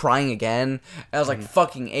was like crying again, and I was like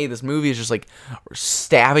fucking A, this movie is just like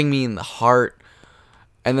stabbing me in the heart,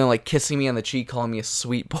 and then like kissing me on the cheek, calling me a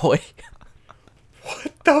sweet boy.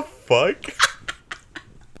 What the fuck?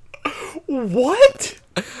 What?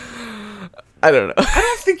 I don't know. I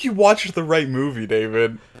don't think you watched the right movie,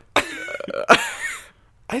 David.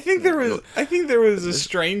 I think there was a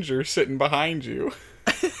stranger sitting behind you.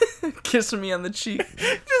 kissing me on the cheek.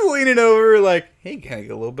 Just leaning over like, hey, can I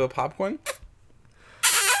get a little bit of popcorn?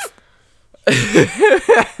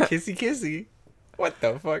 Kissy kissy. What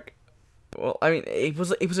the fuck? Well, I mean, it was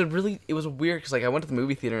weird because like I went to the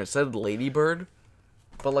movie theater and it said Lady Bird,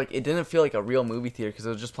 but like it didn't feel like a real movie theater because it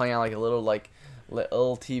was just playing on like a little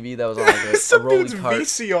TV that was on like a rolling cart.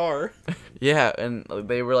 VCR. Yeah, and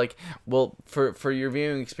they were like, "Well, for your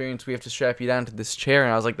viewing experience, we have to strap you down to this chair."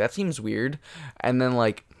 And I was like, "That seems weird." And then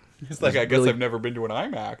like, It's like I guess I've never been to an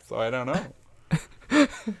IMAX, so I don't know.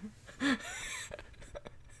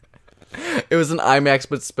 It was an IMAX,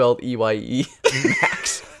 but spelled EYE.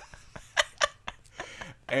 Max.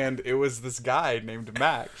 And it was this guy named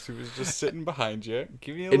Max who was just sitting behind you,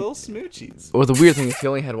 giving you little smoochies. Well, the weird thing is he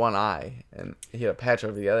only had one eye, and he had a patch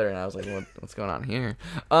over the other, and I was like, what's going on here?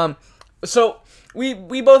 So we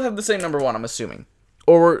both have the same number one, I'm assuming,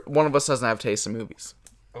 or one of us doesn't have taste in movies.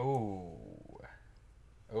 Oh.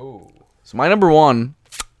 So my number one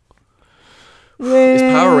is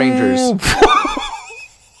Power Rangers.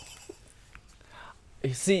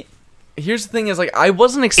 You see, here's the thing: is like I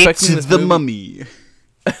wasn't expecting this movie. Mummy.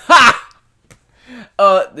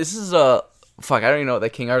 This is fuck. I don't even know what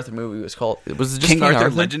that King Arthur movie was called. Was it just King Arthur,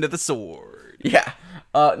 Legend of the Sword. Yeah.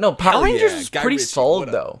 No, Power Hell Rangers yeah, is Guy pretty Ritchie, solid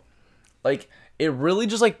what though. Like it really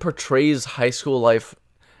just like portrays high school life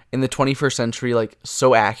in the 21st century like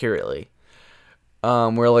so accurately.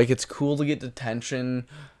 Where like it's cool to get detention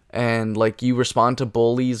and like you respond to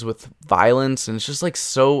bullies with violence and it's just like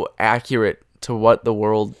so accurate to what the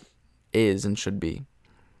world is and should be.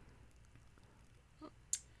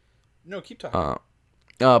 No, keep talking.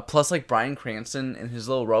 Plus like Bryan Cranston and his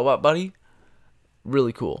little robot buddy,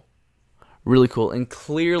 really cool, and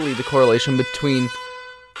clearly the correlation between.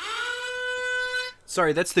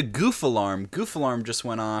 Sorry, that's the goof alarm. Goof alarm just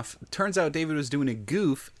went off. Turns out David was doing a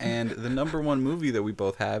goof, and the number one movie that we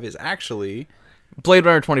both have is actually Blade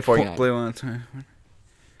Runner 2049. Blade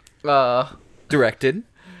Runner. Directed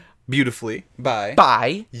beautifully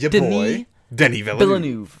by your Denis boy Denis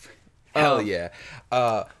Villeneuve. Hell yeah.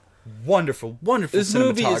 Wonderful This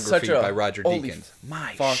movie is such cinematography a- by Roger holy Deakins.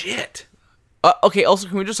 My fuck. shit. Okay, also,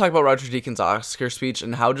 can we just talk about Roger Deakins' Oscar speech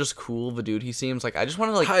and how just cool of a dude he seems? Like, I just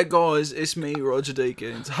want to, like... Hi guys, it's me, Roger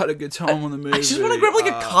Deakins. Had a good time on the movie. I just want to grab, like,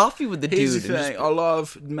 a coffee with the Here's dude. the and thing, I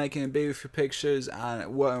love making beautiful pictures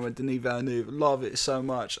and working with Denis Villeneuve. Love it so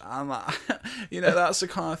much. And, like, that's the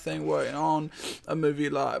kind of thing working on a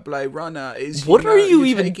movie like Blade Runner. Is What are you you're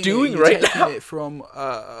even taking doing you're right taking now? it from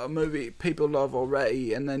a movie people love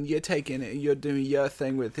already, and then you're taking it and you're doing your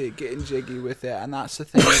thing with it, getting jiggy with it, and that's the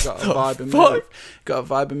thing. You got to vibe and move. Got to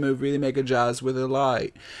vibe and move, really make a jazz with a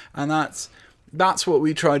light, and that's what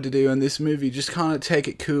we tried to do in this movie. Just kind of take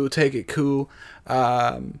it cool. Peace.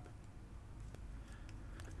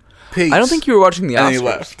 I don't think you were watching the Oscars. And he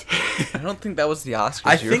left. I don't think that was the Oscars.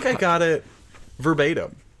 I think I got it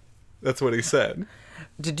verbatim. That's what he said.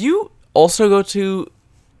 Did you also go to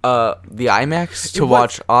the IMAX to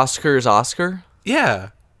watch Oscar's Oscar? Yeah.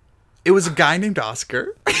 It was a guy named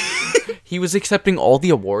Oscar. He was accepting all the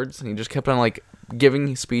awards, and he just kept on, like,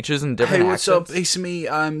 giving speeches in different Hey, what's accents. up? It's me.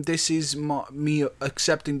 This is me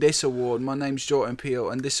accepting this award. My name's Jordan Peele,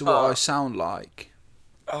 and this is what I sound like.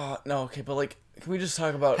 No, okay, but, like, can we just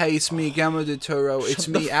talk about... Hey, it's me, Guillermo del Toro. It's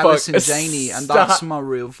the me, fuck- Alison Janney, and Stop. that's my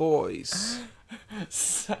real voice.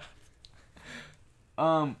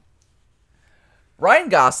 Ryan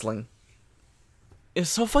Gosling is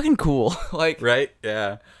so fucking cool. Like, Right?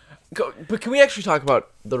 Yeah. but can we actually talk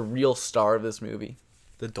about the real star of this movie?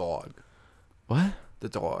 The dog. What? The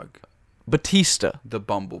dog. Batista. The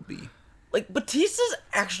bumblebee. Like, Batista's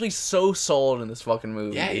actually so solid in this fucking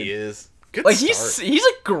movie. dude. is. Good Like, start. he's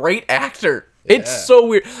a great actor. Yeah. It's so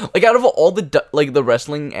weird. Like, out of all the the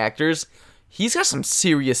wrestling actors, he's got some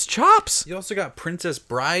serious chops. You also got Princess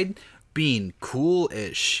Bride being cool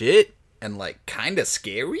as shit and, like, kind of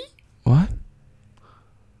scary. What?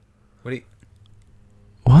 What do you...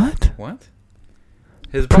 What? What?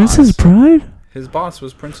 His boss. Bride? His boss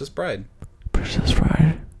was Princess Bride. Princess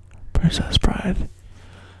Bride.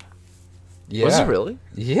 Yeah. Was it really?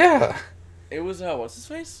 Yeah. It was, what's his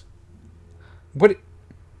face? What?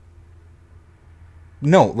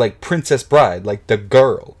 No, like Princess Bride, like the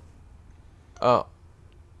girl. Oh.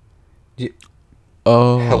 You...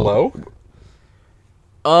 Oh. Hello?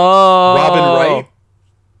 Oh. Robin Wright?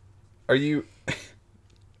 Are you...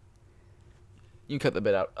 You cut the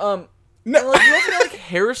bit out. No. Like, you also got, like,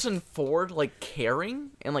 Harrison Ford, like,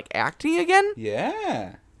 caring and, like, acting again?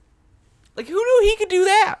 Yeah. Like, who knew he could do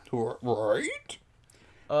that? Right?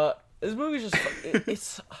 This movie's just...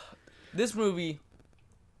 it's... This movie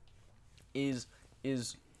is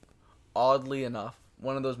oddly enough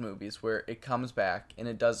one of those movies where it comes back and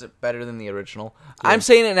it does it better than the original. Yeah. I'm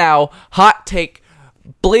saying it now. Hot take: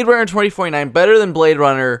 Blade Runner 2049 better than Blade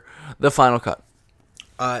Runner: The Final Cut.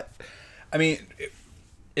 I mean,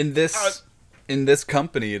 in this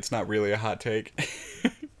company, it's not really a hot take.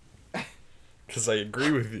 Because I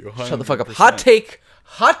agree with you. 100%. Shut the fuck up. Hot take.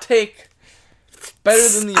 Hot take.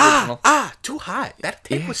 Better than the original. Too hot. That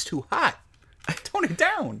take was too hot. Tone it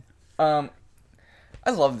down. I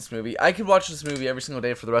love this movie. I could watch this movie every single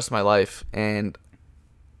day for the rest of my life and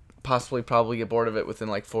probably get bored of it within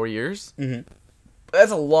like 4 years. Mm-hmm.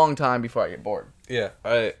 That's a long time before I get bored. Yeah,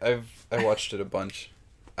 I watched it a bunch.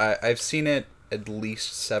 I've seen it at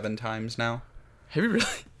least 7 times now. Have you really?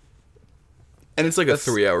 And it's like a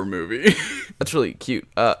 3-hour movie. That's really cute.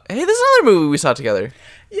 Hey, this is another movie we saw together.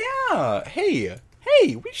 Yeah. Hey,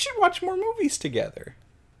 we should watch more movies together.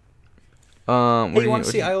 Hey, you want to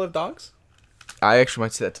see Isle of Dogs? I actually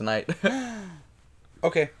might see that tonight.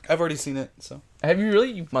 Okay, I've already seen it, so. Have you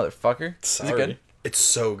really, you motherfucker? Sorry. Is it good? It's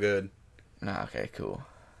so good. Okay, cool.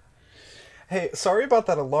 Hey, sorry about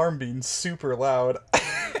that alarm being super loud.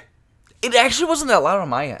 It actually wasn't that loud on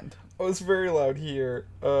my end. Oh, it's very loud here.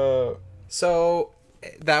 So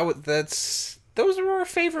those were our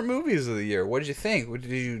favorite movies of the year. What did you think?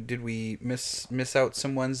 Did we miss out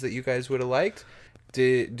some ones that you guys would have liked?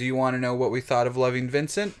 Do you want to know what we thought of Loving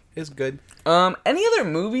Vincent? It's good. Any other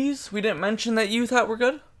movies we didn't mention that you thought were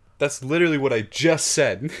good? That's literally what I just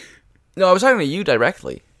said. No, I was talking to you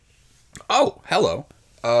directly. Oh, hello.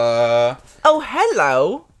 Oh,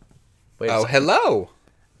 hello. Wait a second. Hello.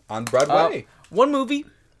 On Broadway. One movie.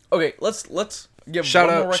 Okay, let's give shout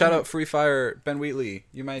out Free Fire Ben Wheatley.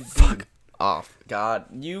 You might fuck off. God,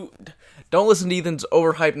 you don't listen to Ethan's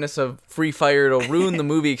overhypeness of Free Fire. It'll ruin the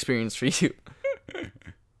movie experience for you.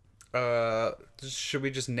 Should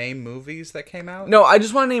we just name movies that came out? No, I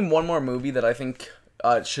just want to name one more movie that I think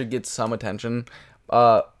should get some attention.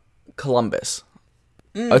 Columbus.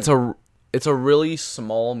 It's a really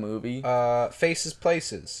small movie. Faces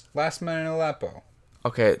Places. Last Man in Aleppo.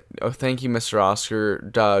 Okay. Oh, thank you, Mr. Oscar.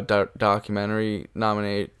 Documentary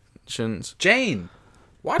nominations. Jane.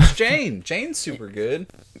 Watch Jane. Jane's super good.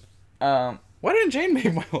 Why didn't Jane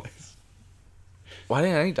make my list? Why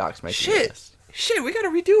didn't any docs make my list? Shit, we gotta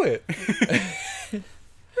redo it. we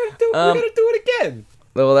gotta do it again.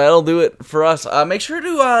 Well, that'll do it for us. Make sure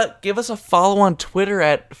to give us a follow on Twitter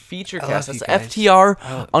at Featurecast. That's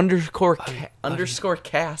FTR underscore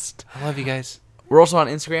cast. I love you guys. We're also on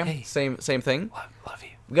Instagram. Hey. Same thing. Love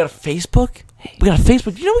you. We got a Facebook. Hey. We got a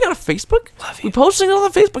Facebook. You know we got a Facebook? Love you. We posting it on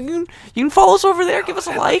the Facebook. You can follow us over there. Give us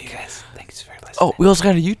a like. Love you guys. Thanks for listening. Oh, we also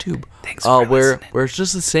got a YouTube. Thanks for listening. Where it's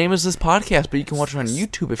just the same as this podcast, but you can watch it on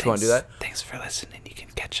YouTube if you want to do that. Thanks for listening. You can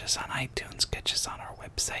catch us on iTunes. Catch us on our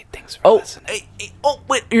website. Thanks for listening.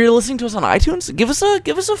 Wait, you're listening to us on iTunes? Give us a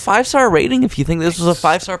 5-star rating if you think this was a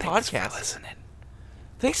 5-star podcast. Thanks for listening.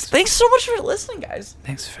 Thanks so much for listening, guys.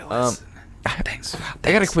 Thanks for listening. Thanks.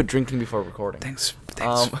 I gotta quit drinking before recording. Thanks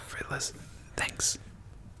for listening. Thanks.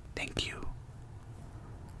 Thank you.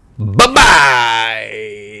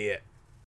 Bye-bye.